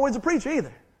 I wasn't always a preacher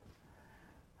either.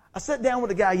 I sat down with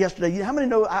a guy yesterday. How many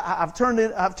know I've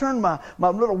turned my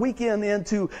little weekend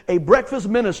into a breakfast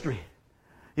ministry?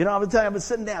 You know, I've been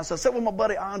sitting down. So I sat with my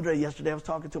buddy Andre yesterday. I was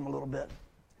talking to him a little bit.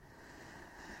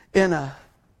 And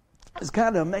it's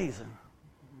kind of amazing.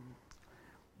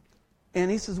 And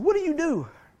he says, what do you do?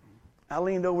 I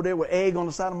leaned over there with egg on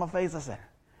the side of my face. I said,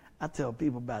 I tell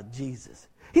people about Jesus.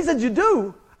 He said, you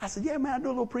do? I said, yeah, man, I do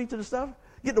a little preaching and stuff.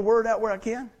 Get the word out where I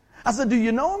can. I said, do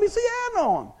you know him? He said, yeah, I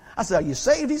know him. I said, are you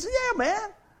saved? He said, yeah, man,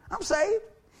 I'm saved.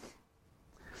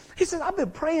 He said, I've been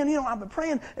praying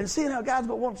and seeing how God's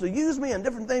wants to use me and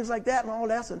different things like that and all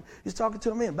that. And he's talking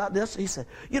to me about this. He said,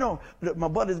 you know, my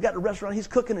buddy's got the restaurant. He's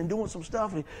cooking and doing some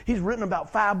stuff. He's written about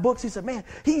 5 books. He said, man,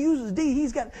 he uses D.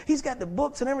 He's got the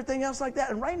books and everything else like that.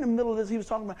 And right in the middle of this, he was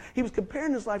talking about, he was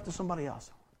comparing his life to somebody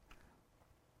else.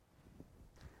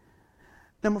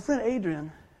 Now, my friend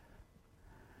Adrian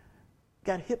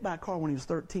got hit by a car when he was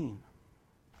 13.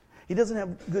 He doesn't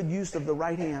have good use of the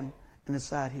right hand in his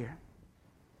side here.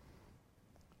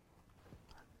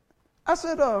 I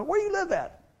said, where you live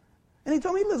at? And he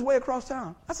told me he lives way across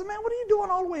town. I said, man, what are you doing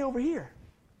all the way over here?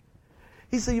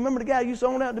 He said, you remember the guy you used to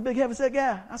own out, the big heavyset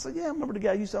guy? I said, yeah, I remember the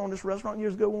guy who used to own this restaurant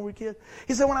years ago when we were kids.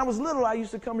 He said, when I was little, I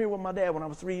used to come here with my dad when I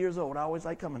was 3 years old. I always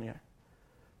liked coming here.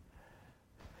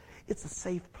 It's a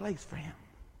safe place for him.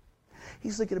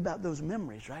 He's thinking about those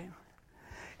memories, right?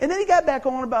 And then he got back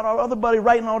on about our other buddy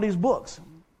writing all these books.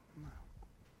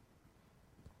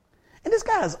 And this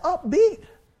guy is upbeat.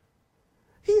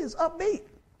 He is upbeat.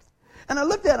 And I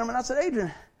looked at him and I said,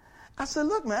 Adrian, I said,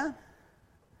 look, man.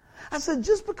 I said,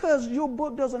 just because your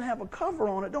book doesn't have a cover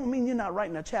on it, don't mean you're not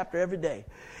writing a chapter every day.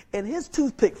 And his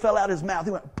toothpick fell out of his mouth.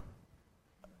 He went,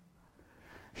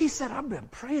 he said, I've been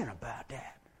praying about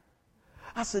that.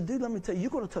 I said, dude, let me tell you, you're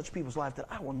going to touch people's life that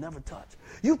I will never touch.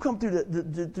 You've come through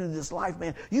through this life,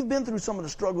 man. You've been through some of the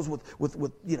struggles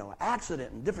with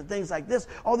accident and different things like this.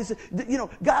 All these,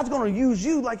 God's going to use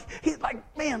you like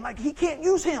he can't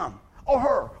use him or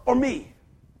her or me.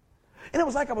 And it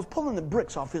was like I was pulling the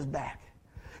bricks off his back.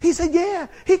 He said, yeah,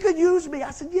 he could use me.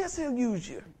 I said, yes, he'll use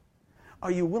you.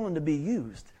 Are you willing to be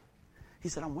used? He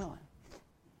said, I'm willing.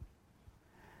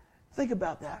 Think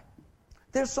about that.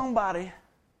 There's somebody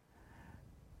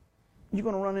you're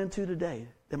going to run into today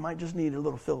that might just need a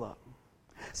little fill up.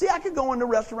 See, I could go in the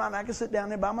restaurant, I could sit down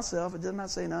there by myself and just not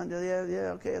say nothing.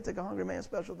 Yeah, okay, I'll take a hungry man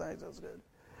special, thanks, that's good.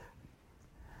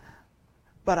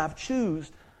 But I've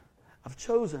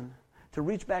chosen to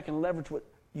reach back and leverage what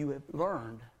you have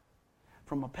learned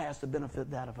from a past to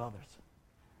benefit that of others.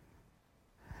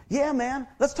 Yeah, man,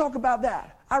 let's talk about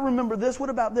that. I remember this. What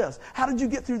about this? How did you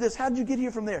get through this? How did you get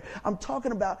here from there? I'm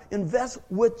talking about invest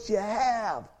what you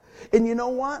have. And you know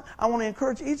what? I want to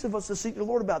encourage each of us to seek the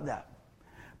Lord about that.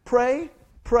 Pray,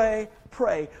 pray,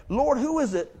 pray. Lord, who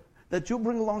is it that you'll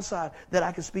bring alongside that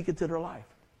I can speak into their life?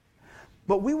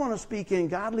 But we want to speak in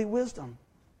godly wisdom.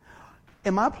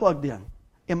 Am I plugged in?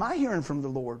 Am I hearing from the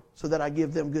Lord so that I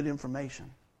give them good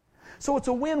information? So it's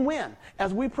a win-win.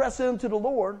 As we press into the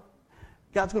Lord,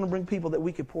 God's going to bring people that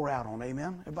we could pour out on.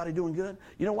 Amen? Everybody doing good?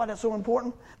 You know why that's so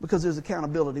important? Because there's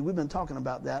accountability. We've been talking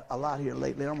about that a lot here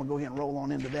lately. I'm going to go ahead and roll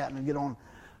on into that and get on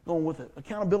going with it.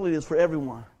 Accountability is for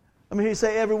everyone. Let me hear you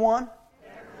say everyone.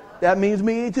 That means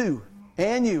me too.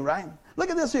 And you, right? Look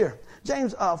at this here.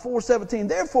 James 4:17.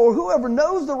 Therefore, whoever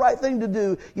knows the right thing to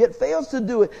do, yet fails to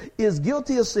do it, is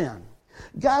guilty of sin.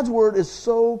 God's word is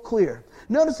so clear.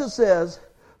 Notice it says,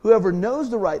 whoever knows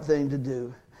the right thing to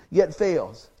do, yet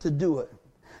fails to do it.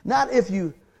 Not if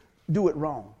you do it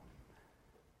wrong.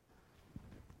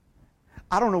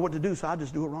 I don't know what to do, so I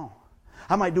just do it wrong.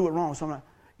 I might do it wrong, so I'm not,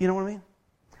 you know what I mean?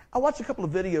 I watched a couple of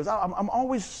videos. I'm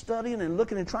always studying and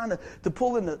looking and trying to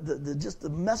pull in the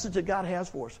message that God has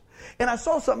for us. And I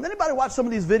saw something. Anybody watch some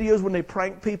of these videos when they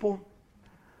prank people?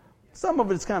 Some of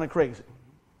it's kind of crazy.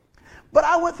 But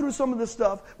I went through some of this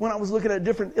stuff when I was looking at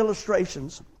different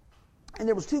illustrations. And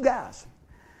there was two guys.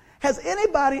 Has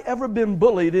anybody ever been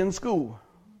bullied in school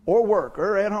or work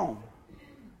or at home?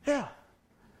 Yeah.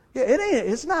 Yeah,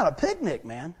 it's not a picnic,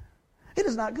 man. It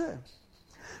is not good.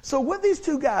 So what these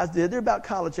two guys did, they're about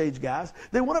college-age guys.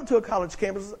 They went up to a college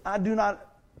campus. I do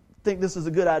not think this is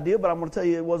a good idea, but I'm going to tell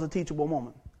you it was a teachable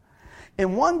moment.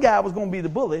 And one guy was going to be the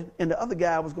bully, and the other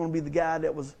guy was going to be the guy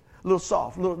that was a little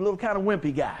soft, little kind of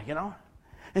wimpy guy, you know.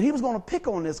 And he was going to pick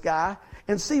on this guy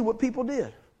and see what people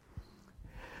did.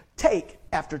 Take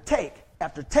after take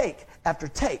after take after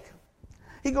take.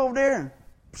 He'd go over there and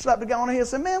slap the guy on the head and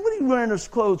say, man, what are you wearing those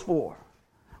clothes for?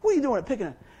 What are you doing picking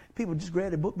at? People just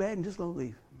grab their book bag and just go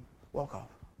leave. Walk off.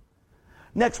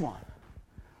 Next one.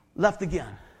 Left again.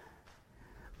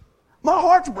 My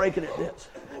heart's breaking at this.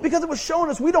 Because it was showing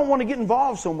us we don't want to get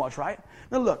involved so much, right?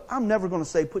 Now look, I'm never going to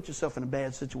say put yourself in a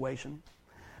bad situation.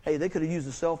 Hey, they could have used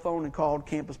a cell phone and called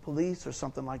campus police or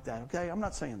something like that, okay? I'm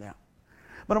not saying that.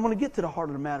 But I'm going to get to the heart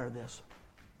of the matter of this.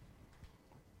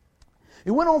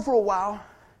 It went on for a while,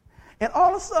 and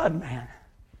all of a sudden, man,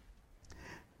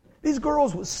 these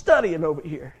girls were studying over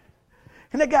here.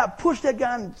 And that guy pushed that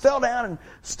guy and fell down and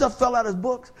stuff fell out of his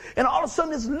books. And all of a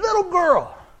sudden this little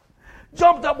girl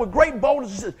jumped up with great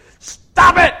boldness and said,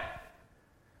 stop it!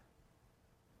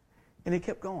 And he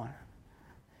kept going.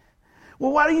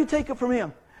 Well, why do you take it from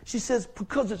him? She says,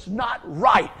 because it's not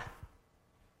right.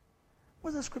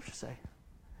 What does that scripture say?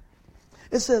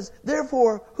 It says,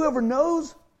 therefore, whoever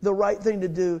knows the right thing to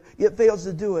do, yet fails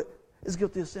to do it, is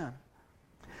guilty of sin.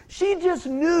 She just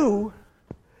knew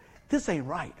this ain't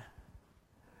right.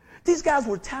 These guys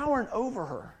were towering over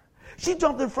her. She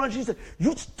jumped in front. She said,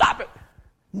 you stop it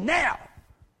now.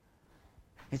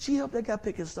 And she helped that guy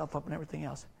pick his stuff up and everything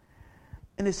else.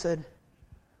 And they said,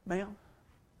 ma'am,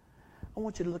 I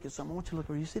want you to look at something. I want you to look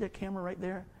over. You see that camera right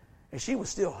there? And she was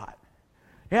still hot.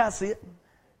 Yeah, I see it.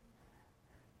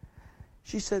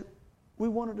 She said, we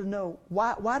wanted to know,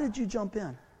 why did you jump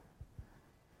in?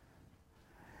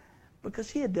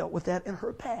 Because she had dealt with that in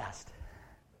her past.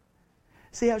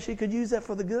 See how she could use that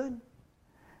for the good?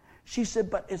 She said,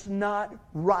 but it's not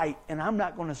right, and I'm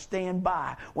not going to stand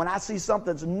by when I see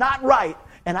something's not right,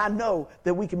 and I know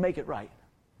that we can make it right.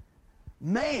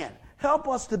 Man, help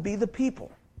us to be the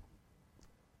people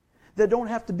that don't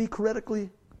have to be politically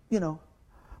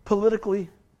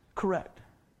correct.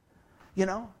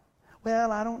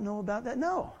 Well, I don't know about that.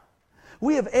 No.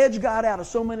 We have edged God out of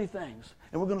so many things,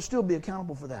 and we're going to still be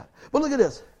accountable for that. But look at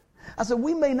this. I said,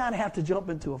 we may not have to jump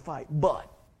into a fight,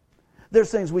 but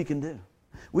there's things we can do.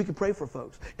 We can pray for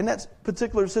folks. In that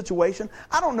particular situation,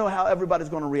 I don't know how everybody's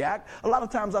going to react. A lot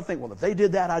of times I think, well, if they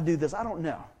did that, I'd do this. I don't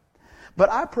know. But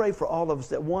I pray for all of us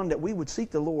that we would seek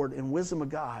the Lord in wisdom of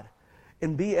God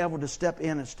and be able to step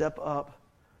in and step up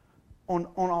on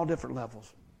all different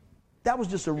levels. That was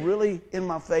just a really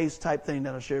in-my-face type thing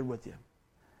that I shared with you.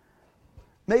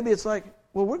 Maybe it's like,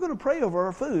 well, we're going to pray over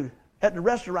our food at the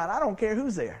restaurant. I don't care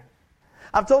who's there.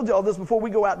 I've told you all this before. We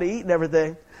go out to eat and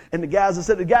everything, and the guys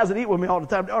that eat with me all the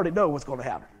time, they already know what's going to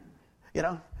happen.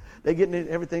 They get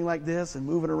everything like this and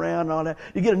moving around and all that.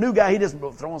 You get a new guy, he just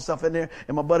throwing stuff in there,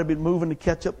 and my buddy be moving the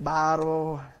ketchup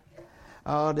bottle,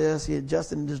 all this. He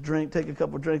adjusting his drink, take a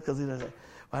couple of drinks because he doesn't.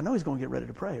 Well, I know he's going to get ready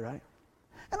to pray, right?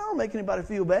 And I don't make anybody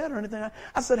feel bad or anything.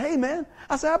 I said, hey, man.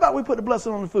 I said, how about we put a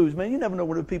blessing on the foods, man? You never know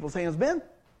where the people's hands been. And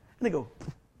they go,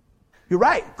 you're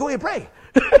right. Go ahead, pray.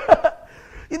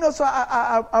 So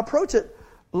I approach it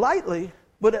lightly,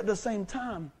 but at the same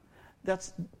time,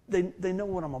 they know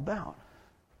what I'm about.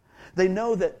 They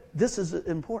know that this is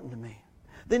important to me.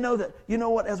 They know that,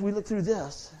 as we look through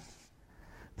this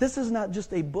is not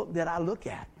just a book that I look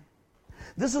at.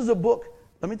 This is a book,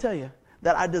 let me tell you,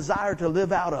 that I desire to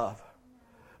live out of.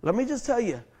 Let me just tell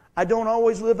you, I don't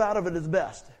always live out of it as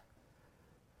best.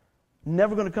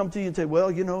 Never going to come to you and say,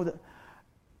 well,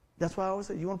 that's why I always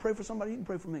say, you want to pray for somebody, you can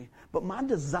pray for me. But my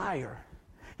desire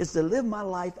is to live my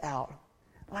life out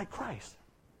like Christ.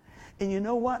 And you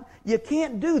know what? You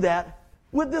can't do that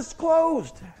with this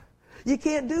closed. You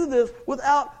can't do this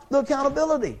without the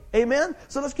accountability. Amen?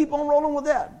 So let's keep on rolling with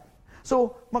that.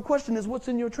 So my question is, what's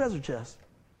in your treasure chest?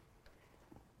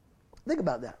 Think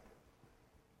about that.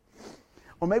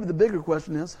 Or maybe the bigger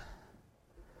question is,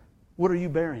 what are you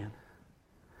burying?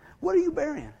 What are you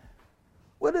burying?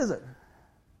 What is it?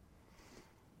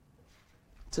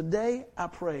 Today, I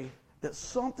pray that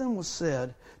something was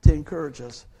said to encourage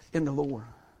us in the Lord.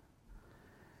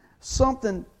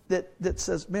 Something that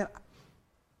says, man,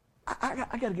 I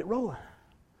got to get rolling.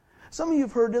 Some of you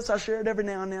have heard this. I share it every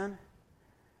now and then.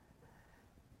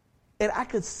 And I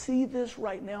could see this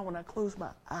right now when I close my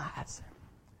eyes.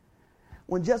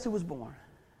 When Jesse was born,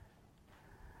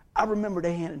 I remember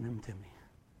they handed him to me.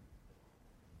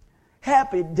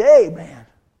 Happy day, man.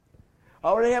 I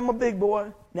already had my big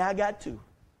boy. Now I got two.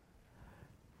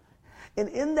 And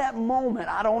in that moment,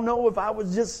 I don't know if I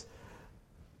was just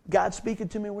God speaking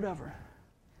to me or whatever.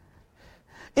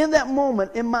 In that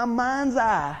moment, in my mind's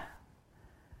eye,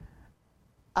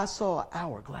 I saw an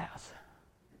hourglass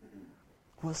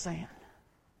with sand.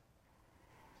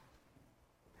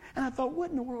 And I thought, what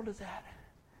in the world is that?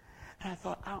 And I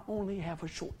thought, I only have a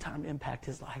short time to impact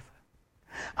his life.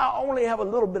 I only have a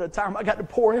little bit of time I got to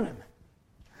pour in him.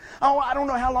 I don't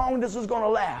know how long this is going to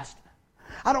last.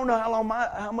 I don't know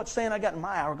how much sand I got in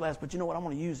my hourglass, but you know what? I'm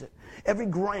going to use it. Every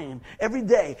grain, every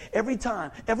day, every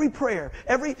time, every prayer,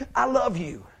 I love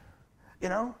you.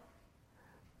 And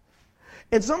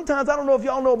sometimes, I don't know if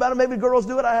y'all know about it, maybe girls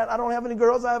do it. I don't have any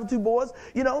girls. I have two boys,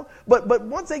 But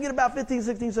once they get about 15,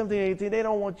 16, 17, 18, they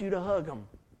don't want you to hug them.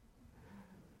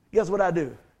 Guess what I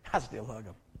do? I still hug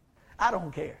them. I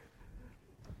don't care.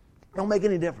 Don't make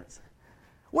any difference.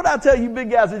 What I tell you big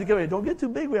guys when you come in, don't get too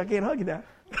big, I can't hug you now.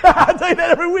 I tell you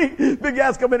that every week. Big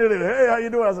guys come in and hey, how you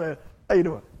doing? I say, how you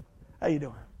doing? How you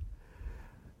doing?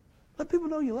 Let people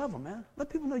know you love them, man. Let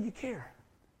people know you care.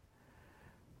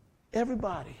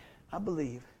 Everybody, I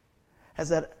believe, has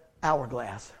that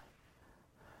hourglass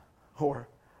or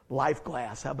life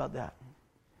glass. How about that?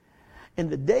 And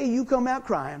the day you come out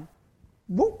crying,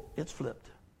 whoop, it's flipped.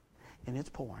 And it's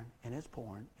pouring, and it's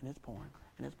pouring, and it's pouring,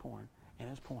 and it's pouring, and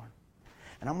it's pouring.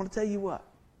 And I'm going to tell you what.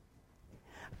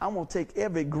 I'm going to take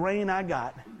every grain I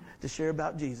got to share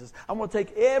about Jesus. I'm going to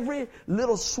take every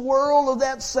little swirl of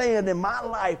that sand in my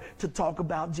life to talk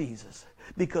about Jesus.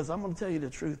 Because I'm going to tell you the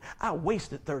truth. I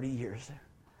wasted 30 years.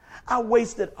 I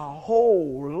wasted a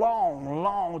whole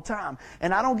long time.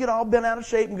 And I don't get all bent out of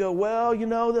shape and go, well, you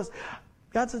know this.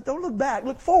 God says, don't look back,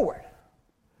 look forward.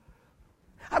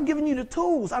 I've given you the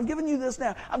tools. I've given you this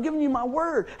now. I've given you my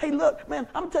word. Hey, look, man,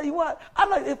 I'm going to tell you what. I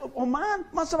like it on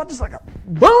myself, I just like,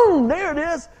 boom, there it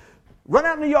is. Run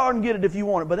out in the yard and get it if you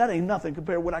want it. But that ain't nothing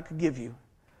compared to what I could give you.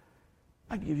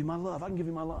 I can give you my love. I can give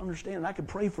you my understanding. I can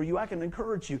pray for you. I can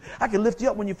encourage you. I can lift you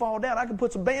up when you fall down. I can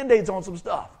put some Band-Aids on some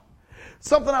stuff.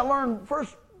 Something I learned,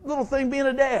 first little thing being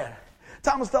a dad.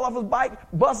 Thomas fell off his bike,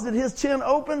 busted his chin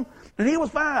open, and he was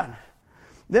fine.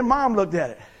 Then Mom looked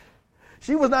at it.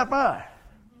 She was not fine.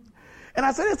 And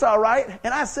I said, it's all right.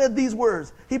 And I said these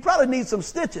words. He probably needs some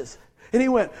stitches. And he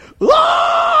went,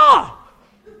 ah!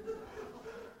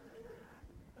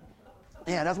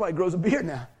 Yeah, that's why he grows a beard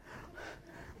now.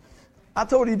 I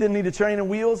told you he didn't need a training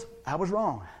wheels. I was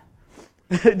wrong.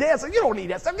 Dad said, you don't need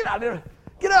that stuff. Get out there.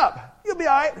 Get up. You'll be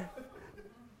all right.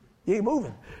 You ain't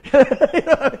moving. You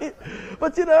know what I mean?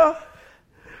 But you know,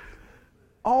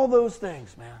 all those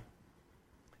things, man.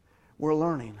 We're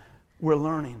learning. We're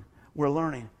learning. We're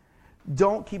learning.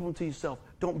 Don't keep them to yourself.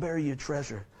 Don't bury your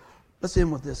treasure. Let's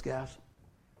end with this, guys.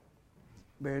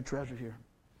 Buried treasure here.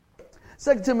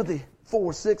 2 Timothy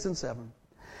 4, 6 and 7.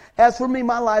 As for me,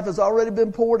 my life has already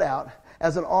been poured out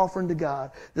as an offering to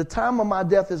God. The time of my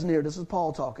death is near. This is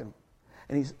Paul talking.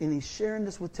 And he's sharing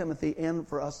this with Timothy and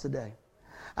for us today.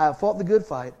 I have fought the good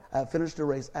fight. I have finished the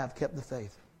race. I have kept the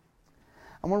faith.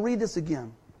 I'm going to read this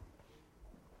again.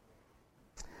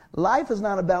 Life is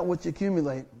not about what you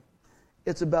accumulate.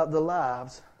 It's about the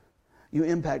lives you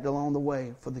impact along the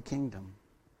way for the kingdom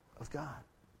of God.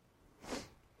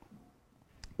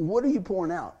 What are you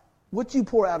pouring out? What you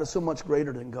pour out is so much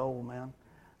greater than gold, man.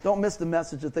 Don't miss the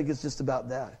message and think it's just about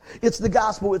that. It's the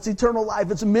gospel. It's eternal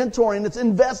life. It's mentoring. It's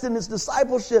investing. It's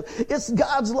discipleship. It's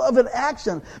God's love in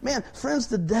action. Man, friends,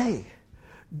 today,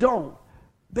 don't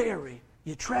bury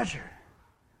your treasure.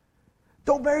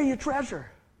 Don't bury your treasure.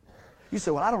 You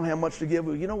say, well, I don't have much to give.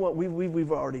 Well, you know what?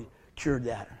 We've already cured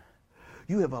that.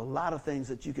 You have a lot of things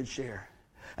that you can share.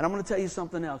 And I'm going to tell you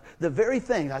something else. The very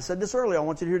thing, I said this earlier, I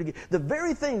want you to hear it again. The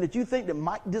very thing that you think that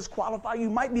might disqualify you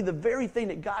might be the very thing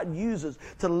that God uses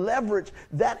to leverage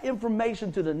that information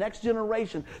to the next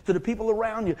generation, to the people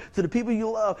around you, to the people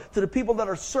you love, to the people that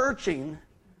are searching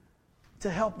to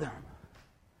help them.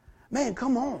 Man,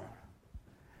 come on.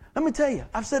 Let me tell you,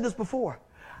 I've said this before.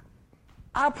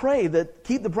 I pray that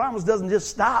Keep the Promise doesn't just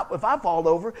stop if I fall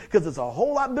over, because it's a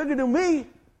whole lot bigger than me.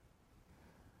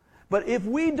 But if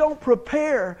we don't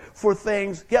prepare for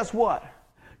things, guess what?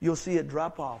 You'll see it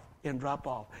drop off and drop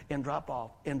off and drop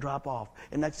off and drop off.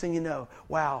 And next thing you know,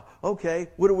 wow, okay,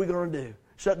 what are we going to do?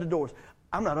 Shut the doors.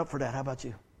 I'm not up for that. How about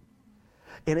you?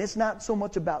 And it's not so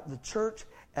much about the church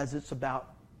as it's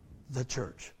about the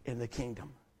church and the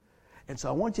kingdom. And so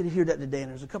I want you to hear that today.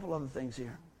 And there's a couple other things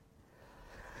here.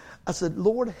 I said,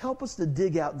 Lord, help us to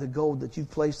dig out the gold that you've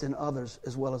placed in others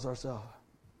as well as ourselves.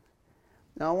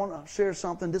 Now, I want to share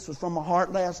something. This was from my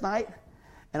heart last night,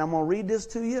 and I'm going to read this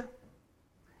to you.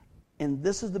 And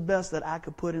this is the best that I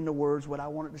could put into words what I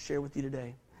wanted to share with you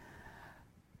today.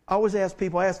 I always ask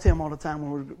people, I ask Tim all the time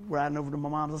when we're riding over to my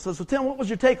mom's. I said, so Tim, what was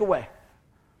your takeaway?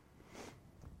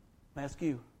 I ask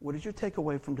you, what is your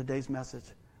takeaway from today's message?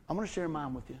 I'm going to share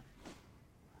mine with you.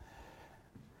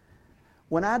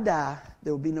 When I die,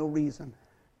 there will be no reason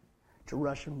to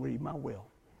rush and read my will.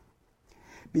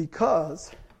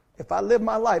 Because if I live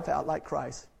my life out like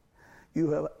Christ, you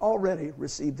have already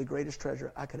received the greatest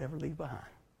treasure I could ever leave behind.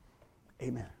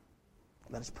 Amen.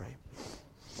 Let us pray.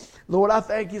 Lord, I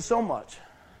thank you so much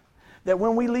that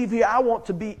when we leave here, I want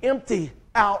to be empty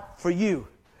out for you.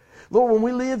 Lord, when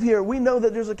we live here, we know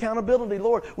that there's accountability.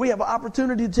 Lord, we have an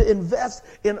opportunity to invest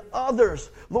in others.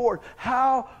 Lord,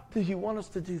 how do you want us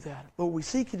to do that? Lord, we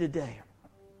seek you today.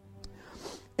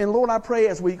 And Lord, I pray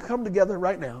as we come together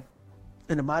right now,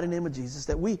 in the mighty name of Jesus,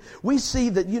 that we see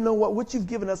that, you know what you've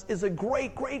given us is a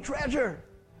great, great treasure.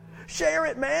 Share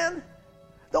it, man.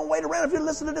 Don't wait around. If you're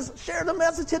listening to this, share the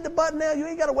message, hit the button now. You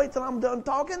ain't got to wait till I'm done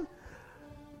talking.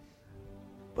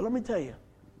 But let me tell you,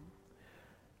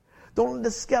 don't let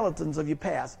the skeletons of your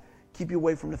past keep you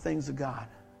away from the things of God.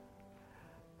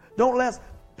 Don't let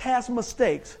past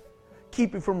mistakes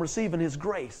keep you from receiving His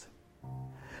grace.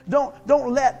 Don't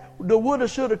let the woulda,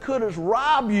 shoulda, couldas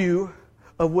rob you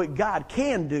of what God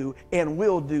can do and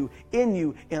will do in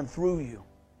you and through you.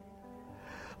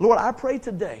 Lord, I pray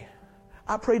today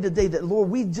that, Lord,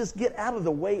 we just get out of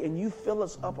the way and you fill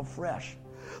us up afresh.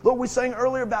 Lord, we sang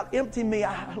earlier about empty me.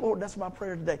 Lord, that's my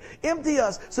prayer today. Empty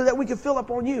us so that we can fill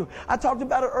up on you. I talked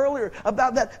about it earlier,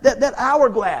 about that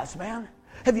hourglass, man.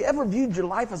 Have you ever viewed your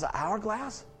life as an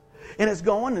hourglass? And it's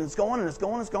going, and it's going, and it's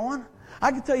going, and it's going.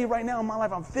 I can tell you right now in my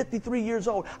life, I'm 53 years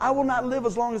old. I will not live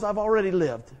as long as I've already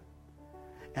lived.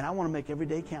 And I want to make every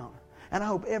day count. And I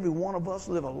hope every one of us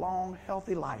live a long,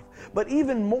 healthy life. But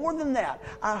even more than that,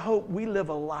 I hope we live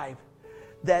a life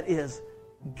that is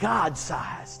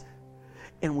God-sized.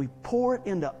 And we pour it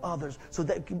into others so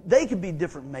that they can be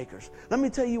difference makers. Let me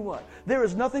tell you what. There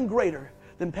is nothing greater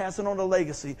than passing on the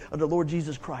legacy of the Lord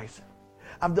Jesus Christ.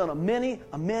 I've done a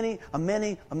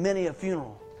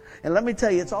funeral. And let me tell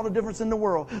you, it's all the difference in the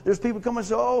world. There's people come and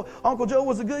say, oh, Uncle Joe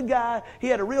was a good guy. He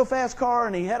had a real fast car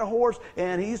and he had a horse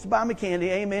and he used to buy me candy.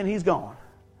 Amen, he's gone.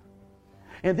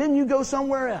 And then you go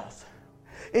somewhere else.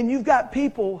 And you've got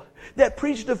people that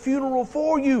preach the funeral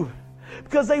for you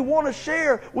because they want to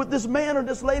share what this man or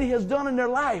this lady has done in their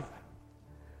life.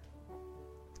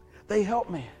 They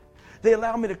helped me. They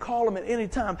allowed me to call them at any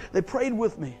time. They prayed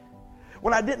with me.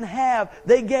 When I didn't have,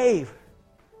 they gave.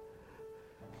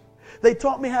 They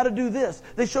taught me how to do this.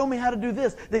 They showed me how to do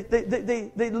this.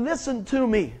 They listened to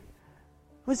me.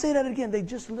 Let me say that again. They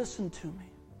just listened to me.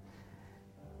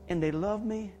 And they love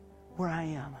me where I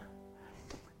am.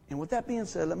 And with that being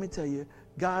said, let me tell you,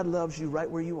 God loves you right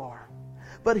where you are.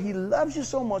 But He loves you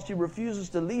so much, He refuses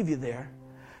to leave you there.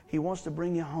 He wants to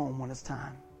bring you home when it's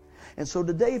time. And so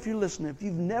today, if you're listening, if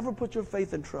you've never put your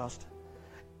faith and trust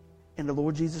in the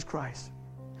Lord Jesus Christ,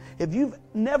 if you've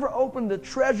never opened the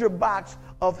treasure box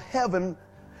of heaven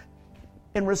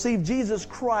and received Jesus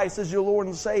Christ as your Lord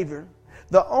and Savior,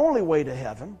 the only way to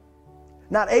heaven,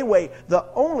 not a way, the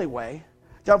only way.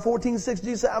 John 14:6,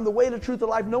 Jesus said, I'm the way, the truth, the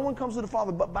life. No one comes to the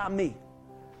Father but by me.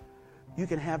 You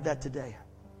can have that today.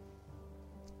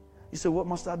 You say, what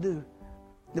must I do?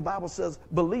 The Bible says,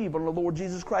 believe on the Lord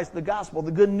Jesus Christ, the gospel,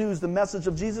 the good news, the message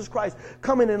of Jesus Christ,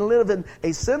 coming and living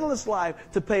a sinless life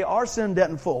to pay our sin debt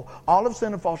in full. All have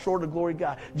sinned and fall short of the glory of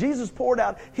God. Jesus poured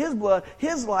out His blood,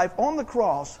 His life on the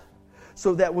cross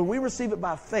so that when we receive it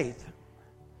by faith,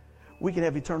 we can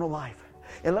have eternal life.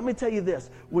 And let me tell you this,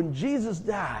 when Jesus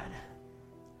died,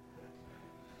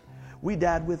 we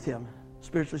died with Him,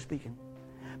 spiritually speaking.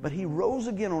 But He rose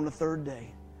again on the third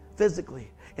day, physically,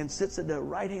 and sits at the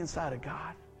right-hand side of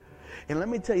God. And let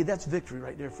me tell you, that's victory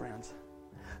right there, friends.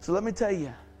 So let me tell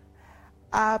you,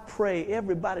 I pray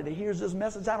everybody that hears this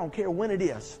message, I don't care when it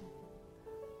is,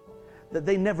 that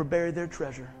they never bury their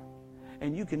treasure.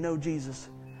 And you can know Jesus.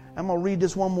 I'm going to read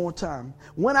this one more time.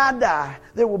 When I die,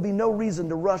 there will be no reason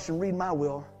to rush and read my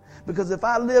will. Because if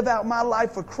I live out my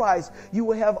life for Christ, you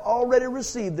will have already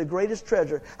received the greatest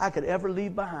treasure I could ever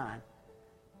leave behind.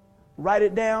 Write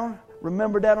it down.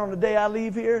 Remember that on the day I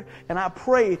leave here. And I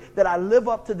pray that I live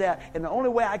up to that. And the only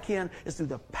way I can is through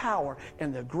the power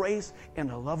and the grace and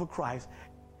the love of Christ.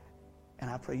 And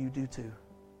I pray you do too.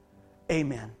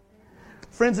 Amen.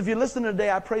 Friends, if you're listening today,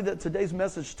 I pray that today's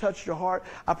message touched your heart.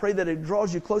 I pray that it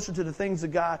draws you closer to the things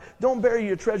of God. Don't bury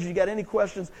your treasure. You got any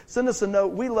questions, send us a note.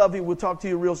 We love you. We'll talk to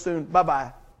you real soon.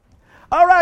 Bye-bye. All right.